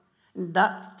one. And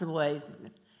that's the way.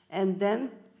 And then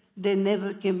they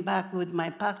never came back with my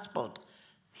passport.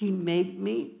 He made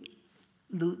me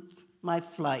lose my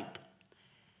flight.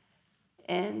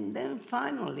 And then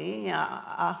finally,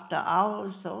 after an hour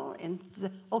or so, and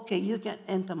said, okay, you can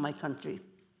enter my country.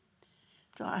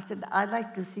 So I said, I'd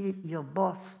like to see your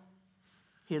boss.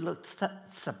 He looked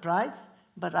surprised,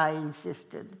 but I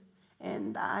insisted.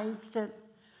 And I said,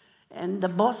 and the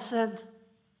boss said,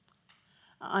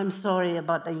 I'm sorry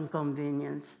about the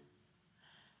inconvenience.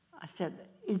 I said,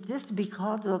 is this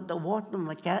because of the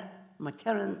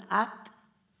Walker-McCarran Act?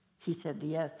 He said,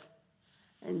 yes.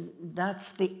 And that's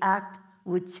the act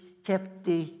which kept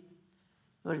the,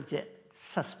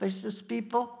 suspicious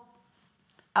people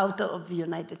out of the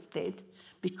United States,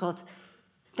 because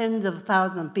tens of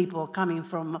thousands of people coming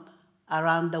from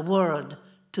around the world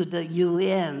to the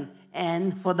UN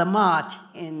and for the march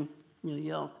in New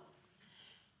York.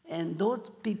 And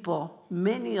those people,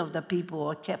 many of the people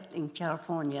were kept in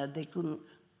California. They couldn't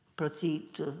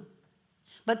proceed to.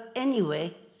 But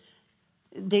anyway,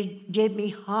 they gave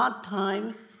me a hard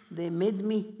time. They made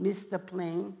me miss the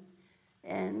plane.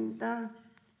 And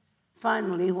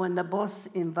finally, when the boss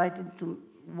invited to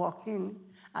walk in,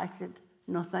 I said,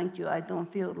 no, thank you. I don't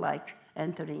feel like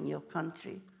entering your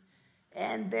country.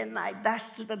 And then I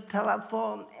dashed to the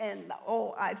telephone, and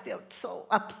I felt so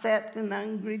upset and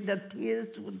angry. The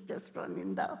tears were just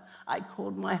running down. I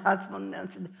called my husband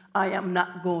and said, I am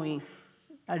not going.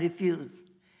 I refuse.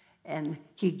 And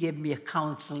he gave me a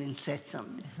counseling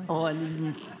session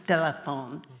on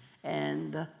telephone,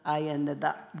 and I ended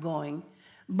up going.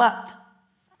 But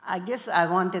I guess I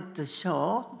wanted to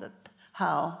show that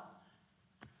how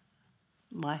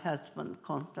my husband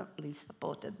constantly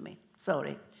supported me.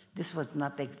 Sorry. This was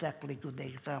not exactly a good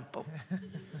example.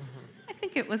 I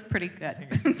think it was pretty good.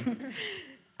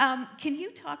 Can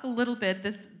you talk a little bit,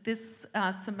 this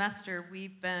semester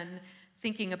we've been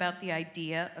thinking about the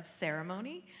idea of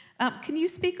ceremony. Can you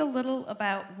speak a little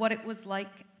about what it was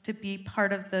like to be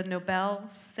part of the Nobel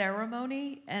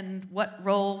ceremony and what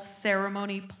role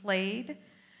ceremony played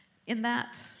in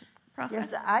that process?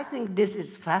 Yes, I think this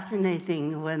is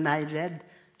fascinating. When I read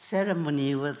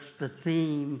ceremony was the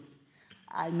theme,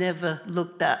 I never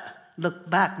looked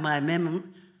back. My memory,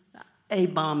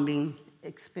 A-bombing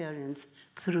experience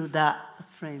through that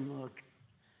framework.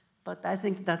 But I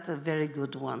think that's a very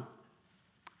good one.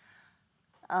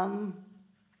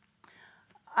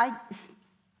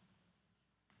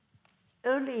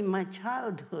 Early in my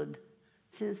childhood,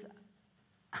 since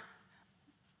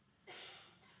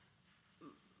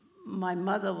my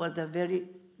mother was a very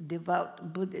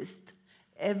devout Buddhist,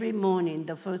 every morning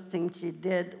the first thing she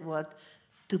did was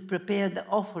to prepare the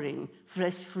offering,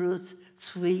 fresh fruits,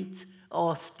 sweets,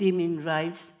 or steaming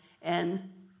rice, and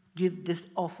give this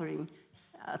offering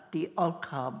at the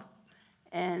altar.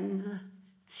 And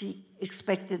she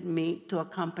expected me to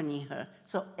accompany her.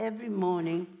 So every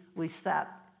morning we sat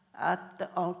at the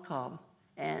altar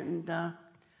and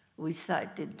we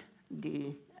cited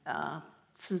the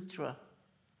sutra.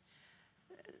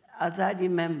 As I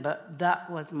remember, that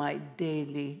was my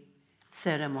daily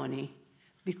ceremony,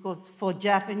 because for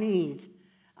Japanese,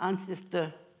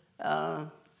 ancestor,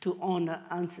 to honor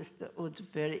ancestor was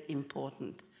very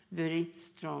important, very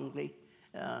strongly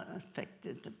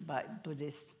affected by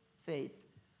Buddhist faith.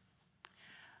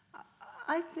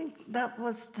 I think that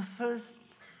was the first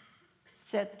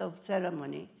set of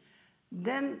ceremony.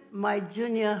 Then my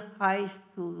junior high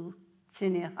school,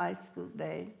 senior high school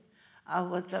day, I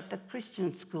was at the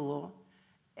Christian school,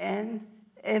 and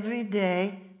every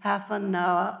day, half an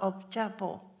hour of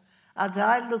chapel. As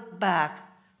I look back,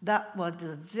 that was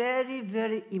a very,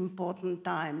 very important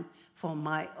time for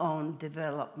my own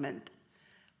development.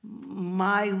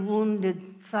 My wounded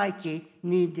psyche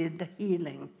needed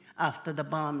healing after the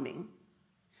bombing.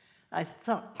 I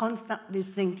thought, constantly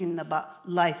thinking about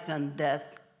life and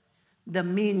death, the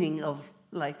meaning of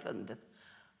life and death.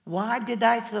 Why did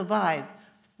I survive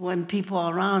when people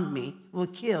around me were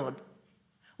killed?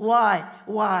 Why?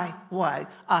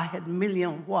 I had a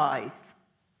million whys.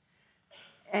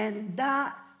 And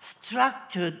that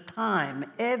structured time,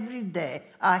 every day,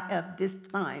 I have this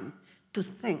time to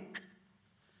think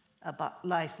about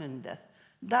life and death.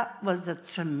 That was a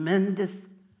tremendous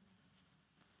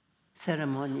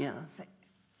ceremonial thing.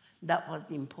 That was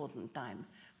the important time.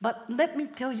 But let me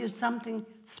tell you something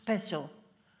special.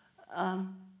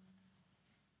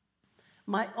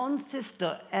 My own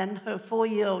sister and her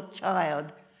 4-year-old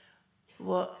child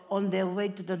were on their way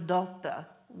to the doctor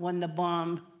when the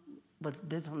bomb was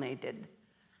detonated.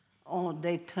 Oh,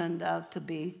 they turned out to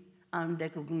be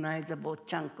unrecognizable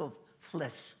chunk of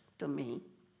flesh to me.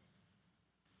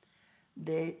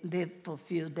 They lived for a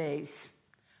few days.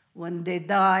 When they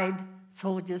died,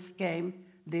 soldiers came,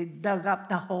 they dug up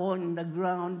the hole in the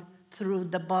ground, threw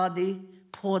the body,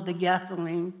 poured the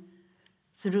gasoline,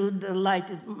 threw the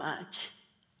lighted match.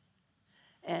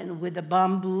 And with the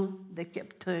bamboo, they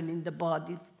kept turning the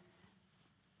bodies.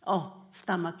 Oh,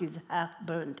 stomach is half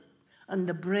burned, and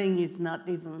the brain is not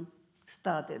even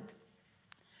started.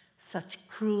 Such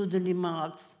crude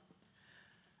remarks.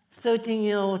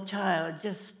 13-year-old child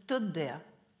just stood there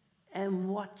and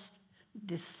watched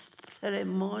this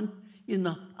ceremony,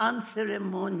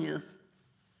 unceremonious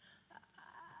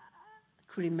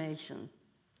cremation,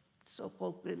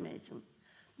 so-called cremation.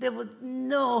 There was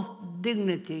no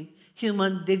dignity,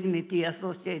 human dignity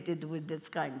associated with this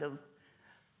kind of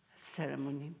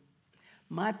ceremony.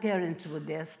 My parents were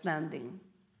there standing.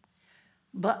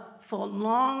 But for a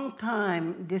long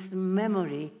time, this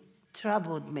memory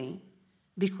troubled me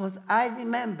because I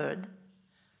remembered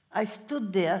I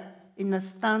stood there in a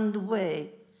stunned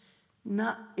way,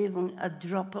 not even a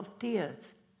drop of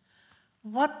tears.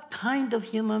 What kind of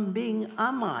human being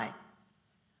am I?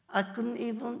 I couldn't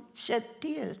even shed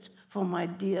tears for my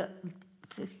dear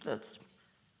sisters.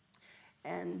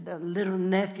 And the little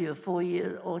nephew,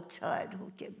 4-year-old child,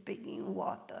 who kept bringing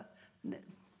water.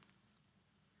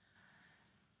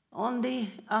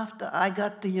 Only after I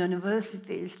got to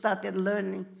university, started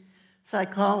learning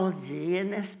psychology,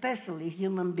 and especially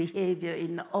human behavior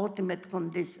in the ultimate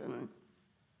condition,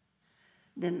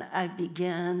 then I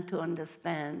began to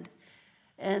understand.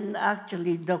 And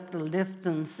actually, Dr.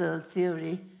 Lifton's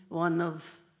theory, one of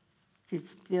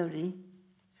his theory,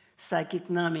 psychic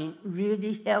numbing,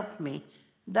 really helped me.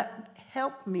 That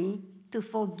helped me to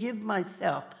forgive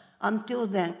myself. Until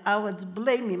then, I was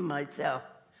blaming myself.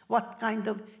 What kind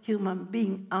of human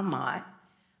being am I?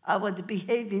 I was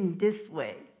behaving this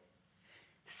way.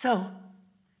 So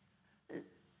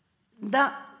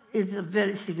that is a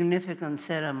very significant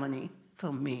ceremony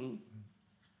for me.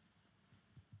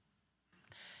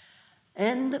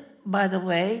 And by the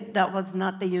way, that was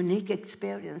not a unique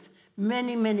experience.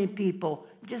 Many, many people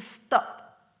just stopped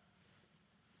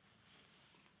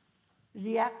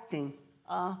reacting.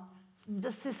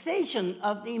 The cessation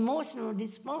of the emotional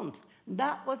response,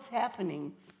 that was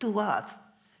happening to us.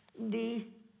 The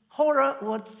horror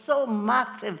was so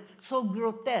massive, so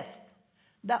grotesque.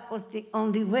 That was the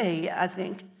only way, I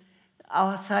think,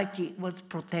 our psyche was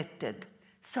protected.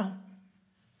 So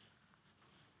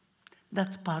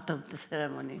that's part of the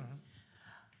ceremony.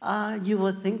 You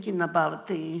were thinking about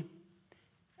the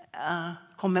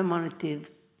commemorative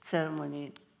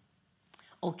ceremony.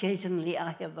 Occasionally,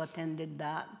 I have attended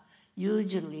that.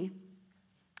 Usually,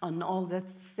 on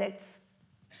August 6th,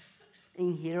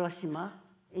 in Hiroshima,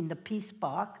 in the Peace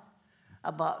Park,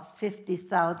 about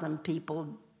 50,000 people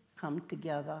come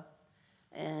together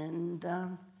and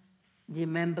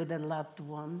remember the loved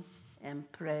one and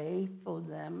pray for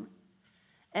them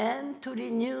and to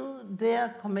renew their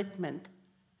commitment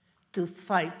to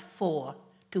fight for,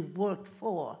 to work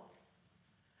for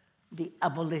the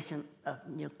abolition of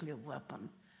nuclear weapons.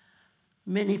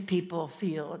 Many people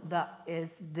feel that is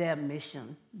their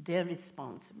mission, their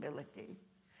responsibility.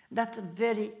 That's a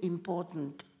very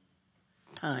important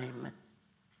time.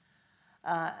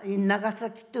 In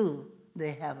Nagasaki too,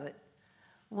 they have it.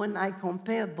 When I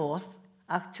compare both,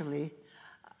 actually,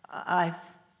 I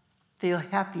feel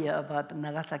happier about the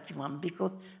Nagasaki one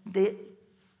because they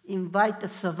invite the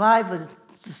survivors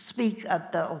to speak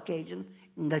at the occasion,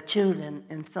 the children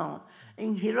and so on.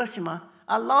 In Hiroshima,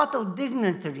 a lot of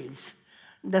dignitaries,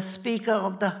 the Speaker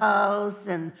of the House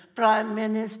and Prime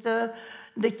Minister,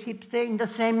 they keep saying the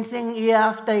same thing year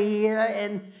after year,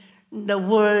 and the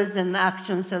words and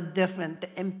actions are different,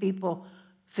 and people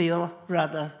feel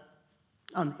rather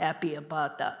unhappy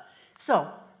about that.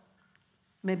 So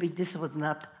maybe this was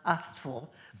not asked for,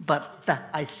 but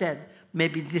I said,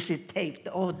 maybe this is taped.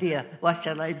 Oh dear, what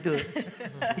shall I do?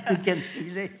 You can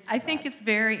erase. I think it's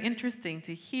very interesting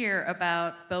to hear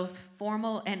about both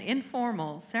formal and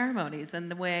informal ceremonies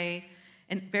and the way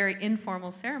a very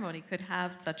informal ceremony could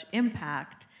have such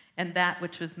impact, and that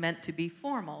which was meant to be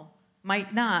formal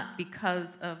might not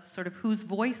because of sort of whose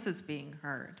voice is being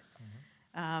heard.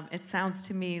 It sounds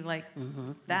to me like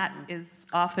that is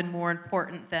often more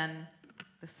important than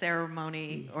the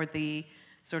ceremony or the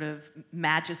sort of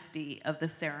majesty of the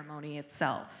ceremony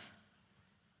itself.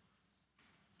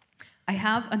 I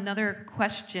have another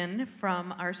question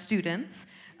from our students.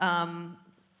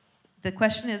 The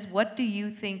question is, what do you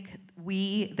think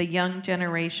we, the young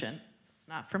generation, it's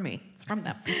not for me, it's from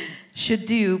them, should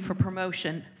do for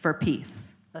promotion for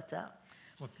peace? What's that?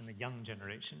 What can the young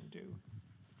generation do?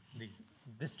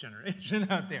 This generation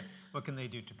out there, what can they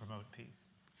do to promote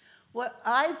peace? Well,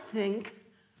 I think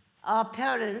our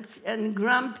parents and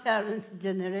grandparents'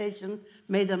 generation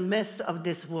made a mess of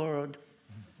this world.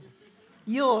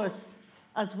 Yours,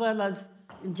 as well as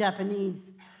Japanese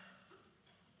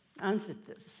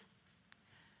ancestors.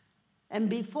 And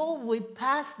before we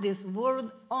pass this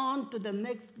world on to the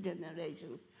next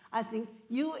generation, I think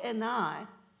you and I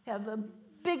have a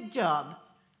big job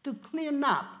to clean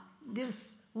up this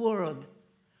world.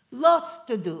 Lots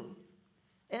to do.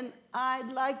 And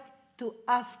I'd like to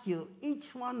ask you,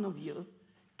 each one of you,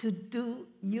 to do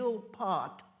your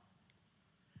part.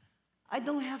 I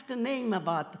don't have to name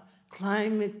about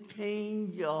climate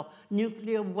change or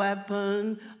nuclear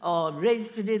weapon or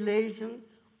race relation.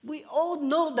 We all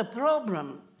know the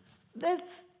problem.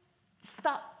 Let's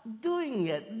stop doing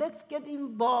it. Let's get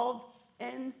involved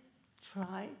and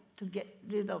try to get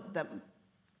rid of them.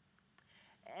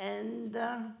 And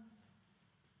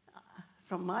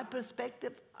from my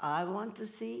perspective, I want to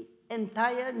see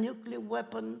entire nuclear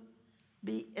weapon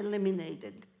be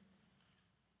eliminated.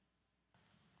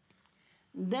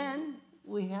 Then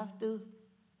we have to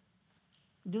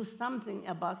do something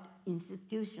about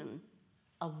institution,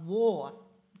 a war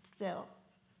itself.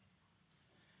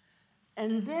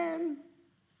 And then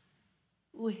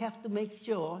we have to make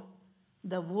sure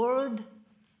the world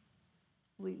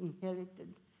we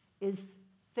inherited is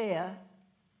fair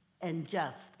and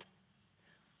just.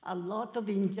 A lot of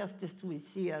injustice we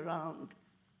see around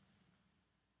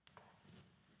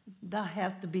that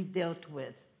have to be dealt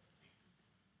with.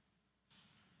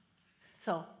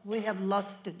 So we have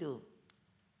lots to do.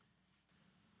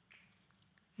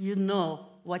 You know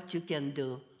what you can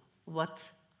do, what's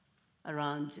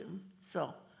around you.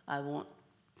 So I won't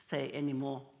say any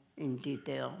more in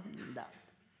detail than that.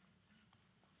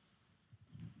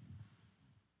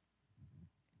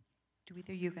 Do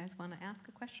either of you guys want to ask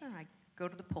a question, or I go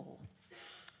to the poll?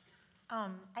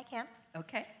 I can.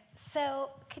 Okay. So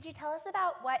could you tell us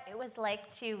about what it was like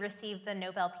to receive the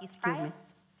Nobel Peace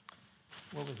Prize?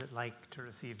 What was it like to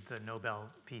receive the Nobel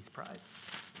Peace Prize?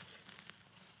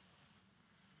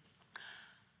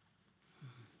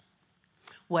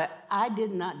 Well, I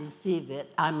did not receive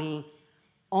it. I mean,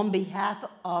 on behalf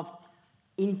of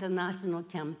international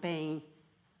campaign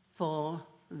for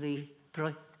the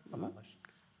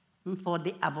for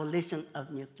the abolition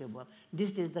of nuclear weapons.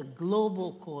 This is a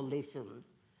global coalition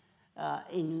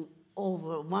in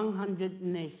over 100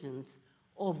 nations,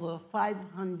 over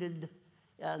 500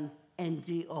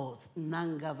 NGOs,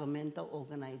 non-governmental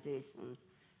organizations,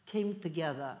 came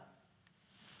together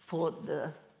for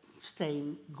the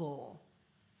same goal.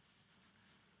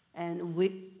 And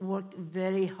we worked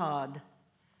very hard,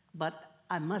 but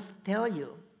I must tell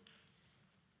you,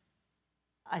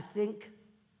 I think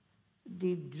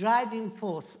the driving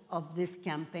force of this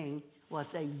campaign was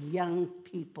younger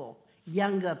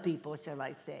people, shall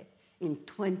I say, in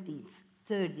 20s,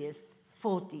 30s,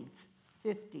 40s,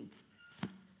 50s.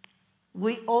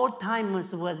 We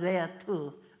old-timers were there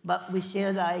too, but we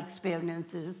shared our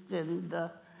experiences and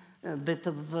a bit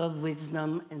of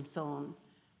wisdom and so on.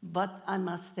 But I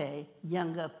must say,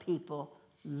 younger people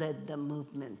led the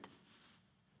movement.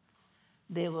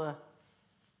 They were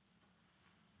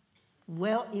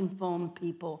well-informed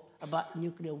people about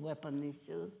nuclear weapon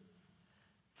issues,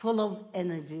 full of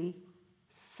energy,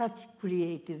 such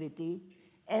creativity,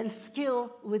 and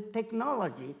skill with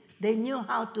technology. They knew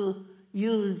how to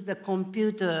use the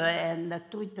computer and the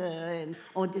Twitter and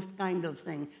all this kind of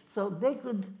thing. So they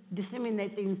could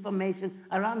disseminate the information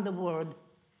around the world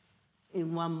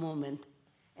in one moment.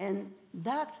 And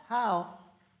that's how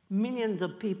millions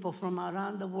of people from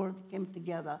around the world came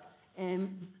together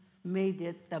and made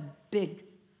it a big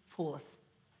force.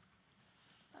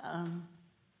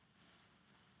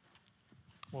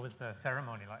 What was the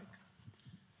ceremony like?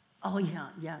 Oh, yeah.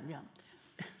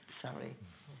 Sorry.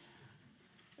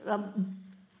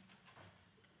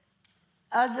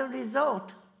 As a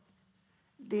result,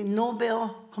 the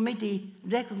Nobel Committee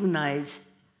recognized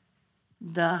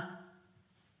the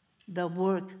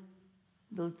work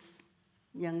those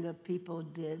younger people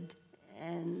did,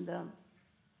 and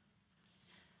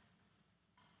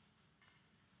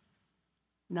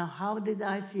now how did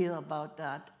I feel about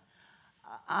that?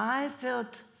 I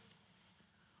felt,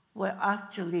 well,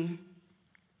 actually,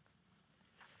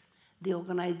 the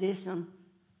organization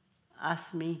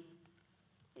asked me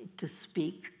to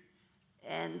speak,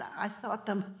 and I thought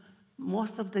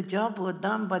most of the job was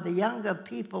done by the younger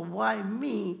people. Why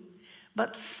me?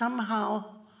 But somehow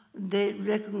they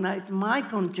recognized my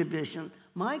contribution.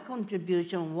 My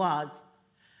contribution was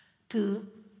to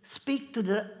speak to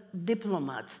the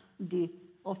diplomats, the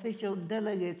official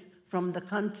delegates from the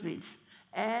countries,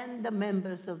 and the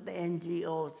members of the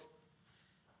NGOs.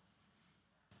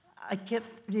 I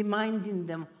kept reminding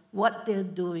them what they're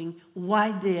doing,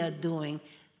 why they are doing.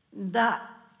 That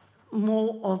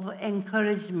more of an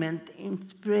encouragement,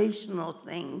 inspirational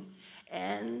thing.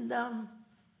 And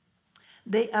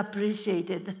they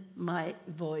appreciated my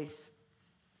voice.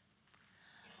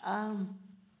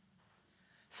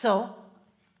 So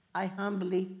I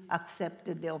humbly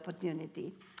accepted the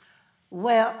opportunity.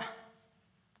 Well,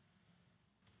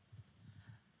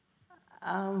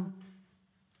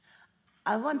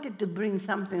 I wanted to bring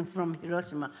something from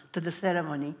Hiroshima to the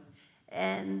ceremony,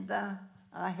 and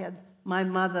I had my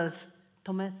mother's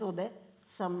tomesode.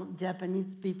 Some Japanese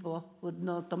people would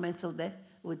know tomesode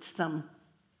with some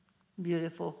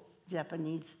beautiful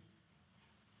Japanese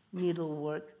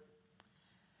needlework.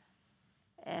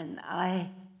 And I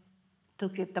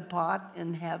took it apart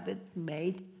and have it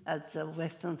made as a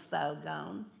Western-style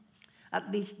gown.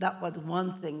 At least that was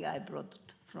one thing I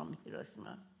brought from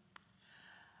Hiroshima.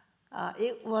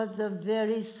 It was a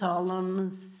very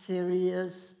solemn,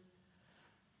 serious,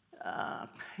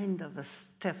 kind of a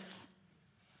stiff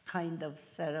kind of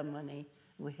ceremony.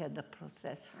 We had a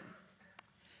procession.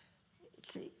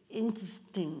 It's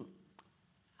interesting.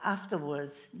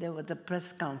 Afterwards, there was a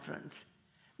press conference.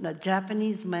 The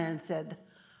Japanese man said,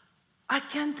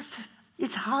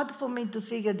 it's hard for me to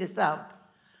figure this out.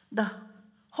 The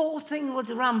whole thing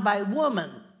was run by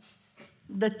women.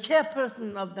 The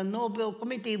chairperson of the Nobel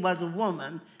Committee was a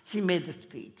woman. She made the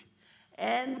speech.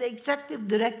 And the executive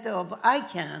director of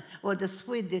ICANN was a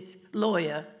Swedish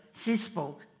lawyer. She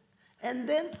spoke. And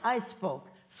then I spoke.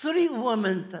 3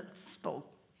 women spoke.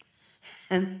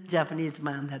 And Japanese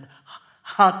man had a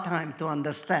hard time to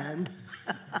understand.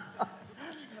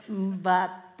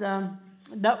 But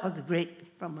that was great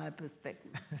from my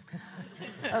perspective.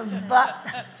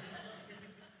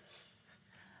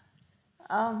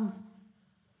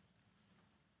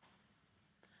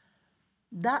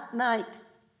 That night,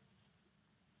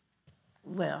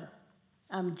 well,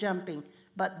 I'm jumping,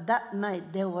 but that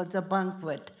night there was a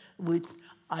banquet which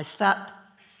I sat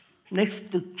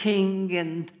next to king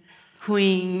and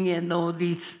queen and all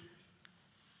these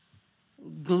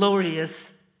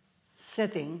glorious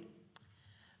setting.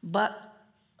 But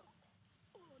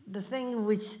the thing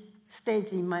which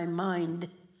stays in my mind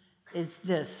is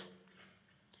this.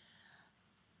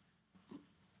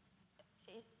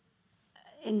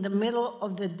 In the middle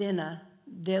of the dinner,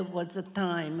 there was a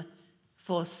time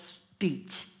for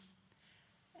speech.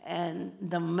 And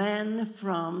the man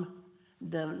from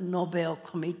the Nobel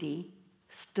Committee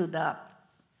stood up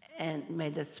and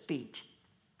made a speech.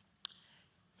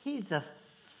 He's a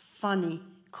funny,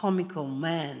 comical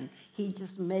man. He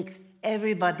just makes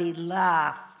everybody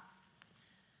laugh.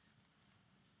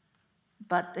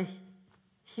 But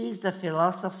he's a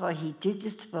philosopher. He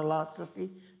teaches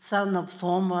philosophy, son of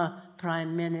former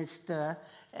prime minister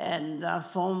and a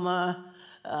former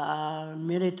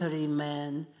military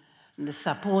man, the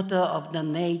supporter of the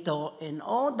NATO, and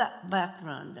all that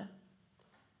background.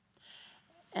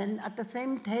 And at the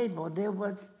same table, there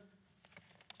was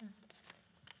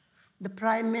the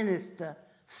prime minister,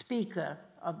 speaker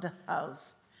of the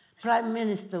House. Prime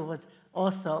minister was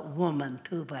also a woman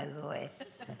too, by the way.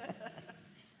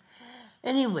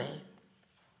 Anyway,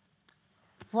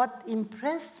 what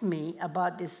impressed me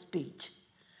about this speech,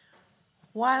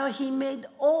 while he made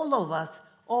all of us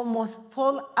almost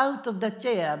fall out of the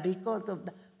chair because of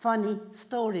the funny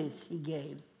stories he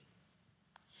gave,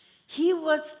 he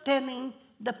was telling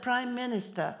the prime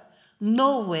minister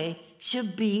Norway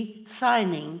should be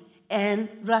signing and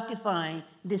ratifying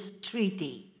this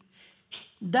treaty.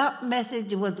 That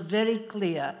message was very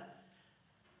clear,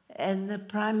 and the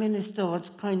prime minister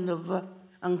was kind of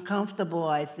uncomfortable,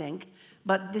 I think.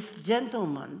 But this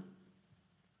gentleman,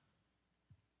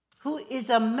 who is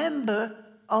a member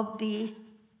of the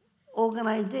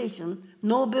organization,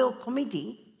 Nobel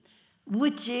Committee,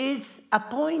 which is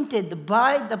appointed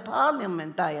by the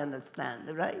parliament, I understand,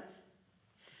 right?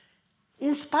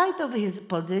 In spite of his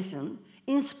position,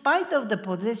 in spite of the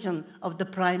position of the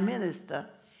prime minister,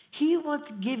 he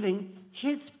was giving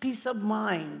his peace of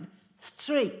mind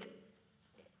straight,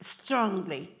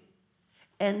 strongly,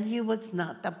 and he was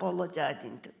not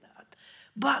apologizing to that.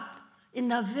 But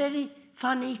in a very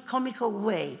funny, comical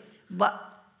way,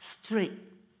 but straight.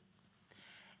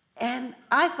 And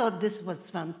I thought this was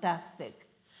fantastic.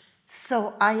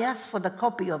 So I asked for the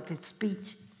copy of his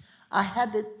speech. I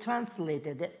had it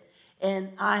translated,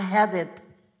 and I had it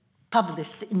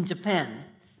published in Japan,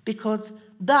 because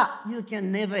that you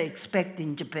can never expect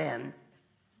in Japan.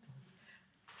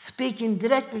 Speaking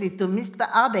directly to Mr.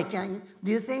 Abe,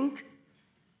 do you think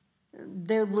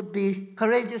there would be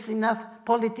courageous enough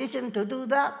politician to do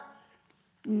that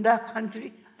in that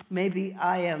country? Maybe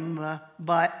I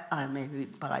may be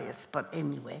biased, but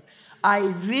anyway, I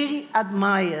really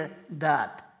admire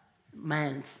that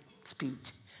man's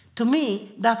speech. To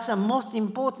me, that's the most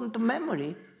important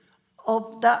memory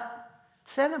of that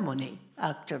ceremony,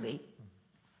 actually.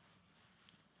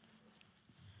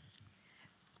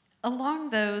 Along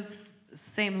those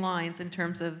same lines, in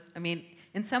terms of, I mean,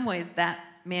 in some ways that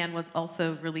man was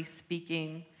also really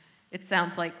speaking, it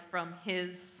sounds like, from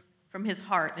his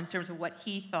heart in terms of what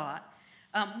he thought.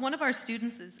 One of our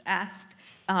students is asked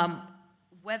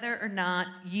whether or not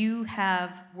you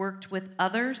have worked with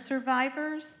other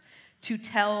survivors to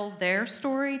tell their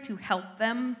story, to help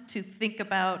them to think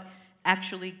about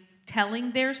actually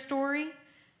telling their story.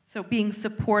 So being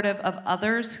supportive of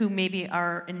others who maybe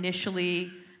are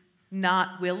initially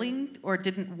not willing or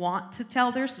didn't want to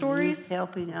tell their stories.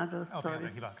 Helping others.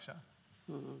 hibakusha.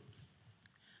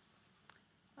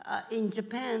 In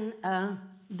Japan,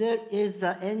 there is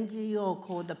an NGO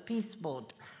called the Peace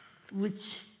Boat,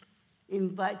 which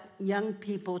invite young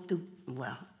people to,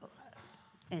 well,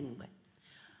 anyway.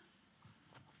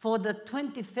 For the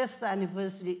 25th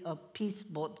anniversary of Peace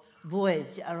Boat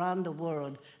voyage around the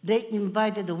world, they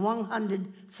invited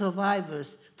 100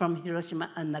 survivors from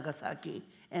Hiroshima and Nagasaki,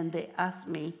 and they asked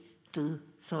me to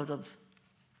sort of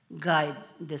guide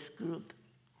this group.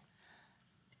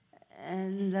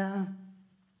 And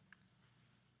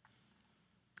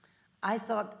I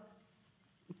thought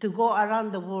to go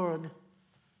around the world,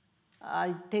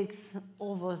 it takes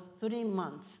over 3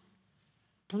 months,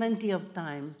 plenty of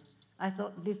time. I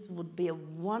thought this would be a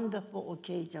wonderful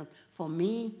occasion for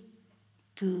me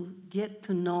to get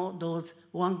to know those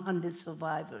 100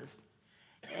 survivors.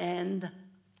 And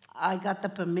I got the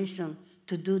permission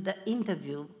to do the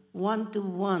interview,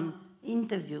 one-to-one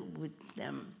interview with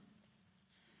them.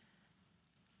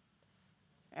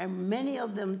 And many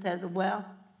of them said, well,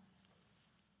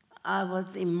 I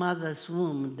was in mother's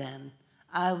womb then.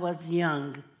 I was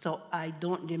young, so I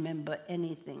don't remember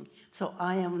anything. So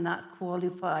I am not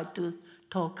qualified to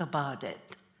talk about it.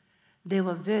 They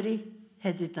were very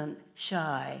hesitant,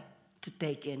 shy to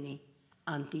take any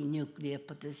anti-nuclear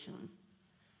position.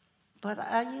 But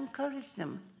I encouraged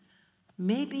them.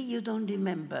 Maybe you don't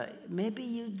remember, maybe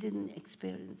you didn't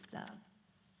experience that.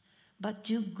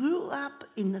 But you grew up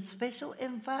in a special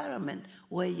environment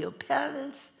where your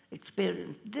parents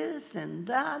experienced this and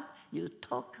that, you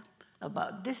talk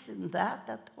about this and that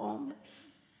at home,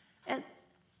 and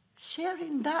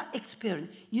sharing that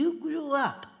experience. You grew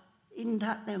up in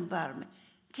that environment.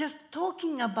 Just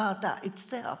talking about that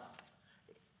itself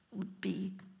would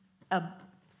be a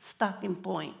starting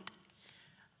point.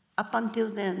 Up until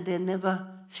then, they never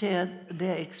shared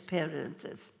their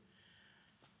experiences.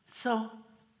 So,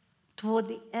 toward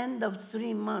the end of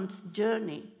 3 months'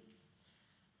 journey,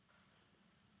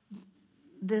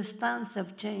 their stance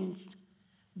have changed.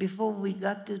 Before we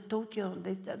got to Tokyo,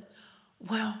 they said,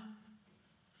 well,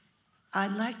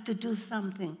 I'd like to do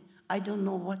something. I don't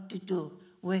know what to do.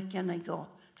 Where can I go?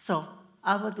 So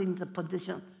I was in the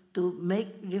position to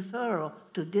make referral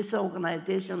to this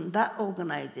organization, that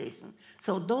organization.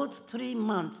 So those 3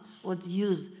 months was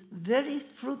used very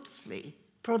fruitfully,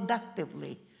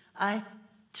 productively. I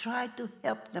tried to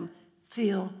help them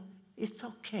feel it's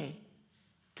okay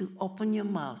to open your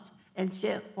mouth and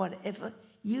share whatever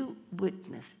you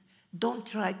witness. Don't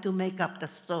try to make up the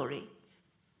story.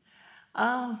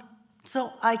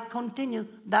 So I continue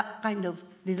that kind of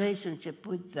relationship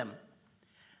with them.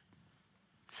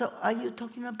 So are you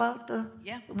talking about the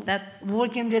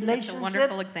working relationship a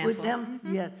wonderful example. with them?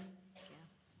 Mm-hmm. Yes. Yeah.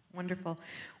 Wonderful.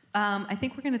 I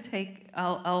think we're going to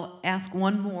I'll ask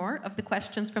one more of the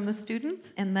questions from the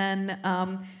students, and then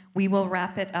we will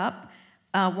wrap it up.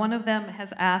 One of them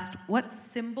has asked, what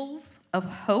symbols of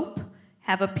hope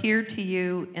have appeared to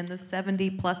you in the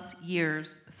 70-plus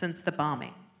years since the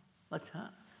bombing? What's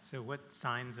that? So what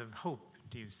signs of hope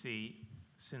do you see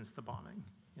since the bombing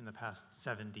in the past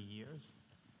 70 years?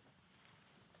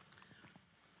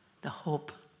 The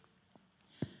hope.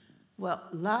 Well,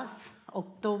 last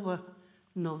October,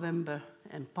 November,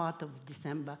 and part of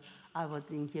December, I was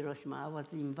in Hiroshima. I was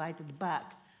invited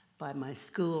back by my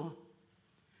school.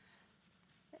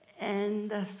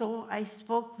 And so I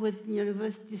spoke with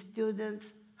university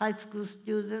students, high school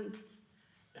students,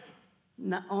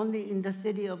 not only in the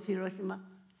city of Hiroshima,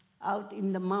 out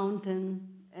in the mountain,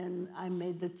 and I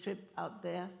made the trip out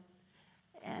there.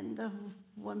 And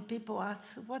when people ask,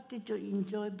 what did you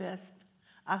enjoy best?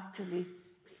 Actually,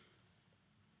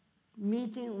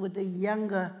 meeting with the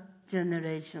younger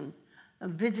generation,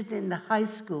 visiting the high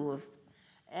schools,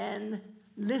 and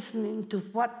listening to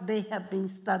what they have been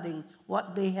studying,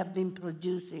 what they have been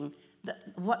producing,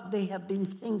 what they have been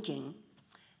thinking.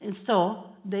 And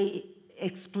so they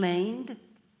explained,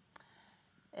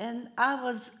 and I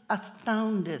was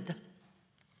astounded.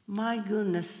 My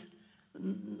goodness,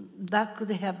 that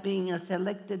could have been a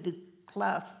selected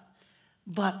class,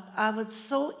 but I was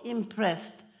so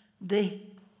impressed. They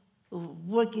were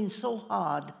working so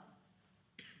hard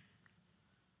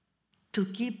to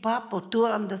keep up or to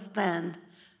understand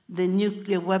the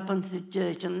nuclear weapons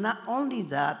situation. Not only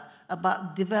that,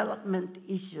 about development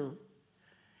issue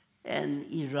and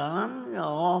Iran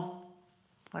or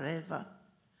whatever.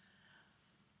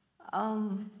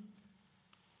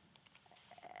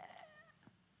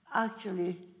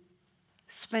 Actually,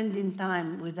 spending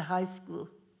time with the high school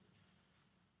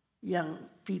young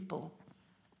people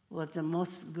was the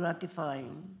most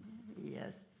gratifying,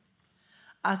 yes.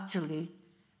 Actually,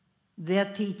 their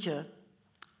teacher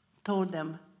told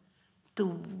them to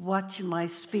watch my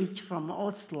speech from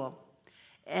Oslo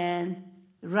and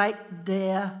write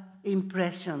their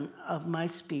impression of my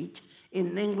speech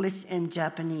in English and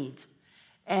Japanese.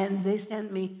 And they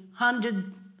sent me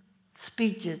 100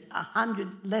 speeches,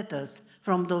 100 letters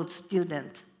from those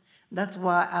students. That's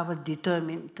why I was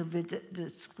determined to visit the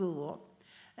school.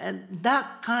 And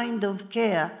that kind of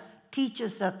care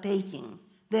teachers are taking.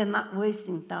 They're not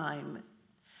wasting time.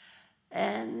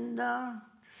 And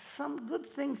some good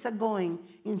things are going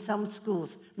in some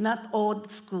schools, not all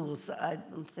schools, I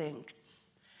don't think.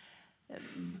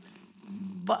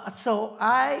 But so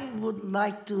I would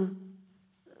like to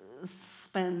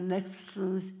spend next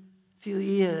few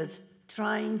years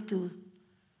trying to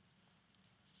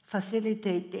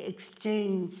facilitate the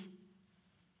exchange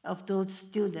of those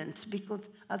students, because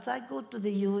as I go to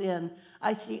the UN,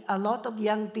 I see a lot of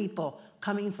young people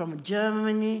coming from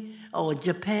Germany or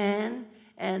Japan,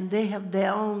 and they have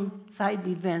their own side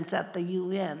events at the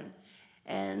UN.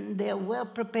 And they're well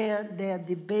prepared, they're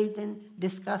debating,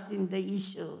 discussing the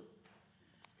issue.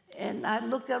 And I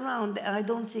look around, and I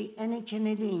don't see any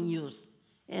Canadian youth.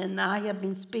 And I have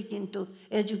been speaking to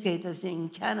educators in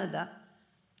Canada.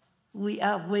 We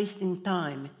are wasting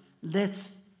time.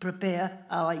 Let's prepare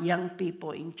our young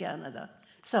people in Canada.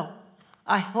 So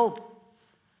I hope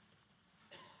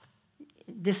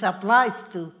this applies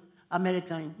to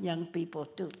American young people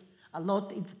too. A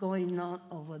lot is going on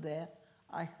over there.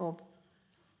 I hope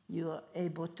you are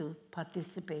able to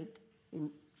participate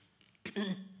in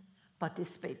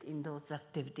those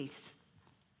activities.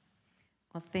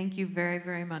 Well, thank you very,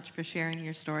 very much for sharing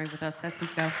your story with us,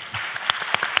 Setsuko.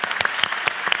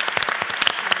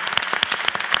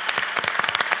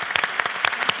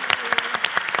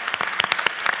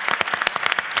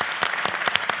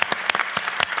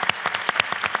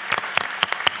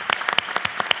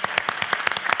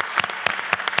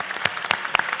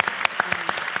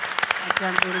 I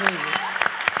can't believe it.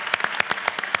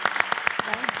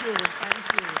 Thank you, thank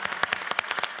you.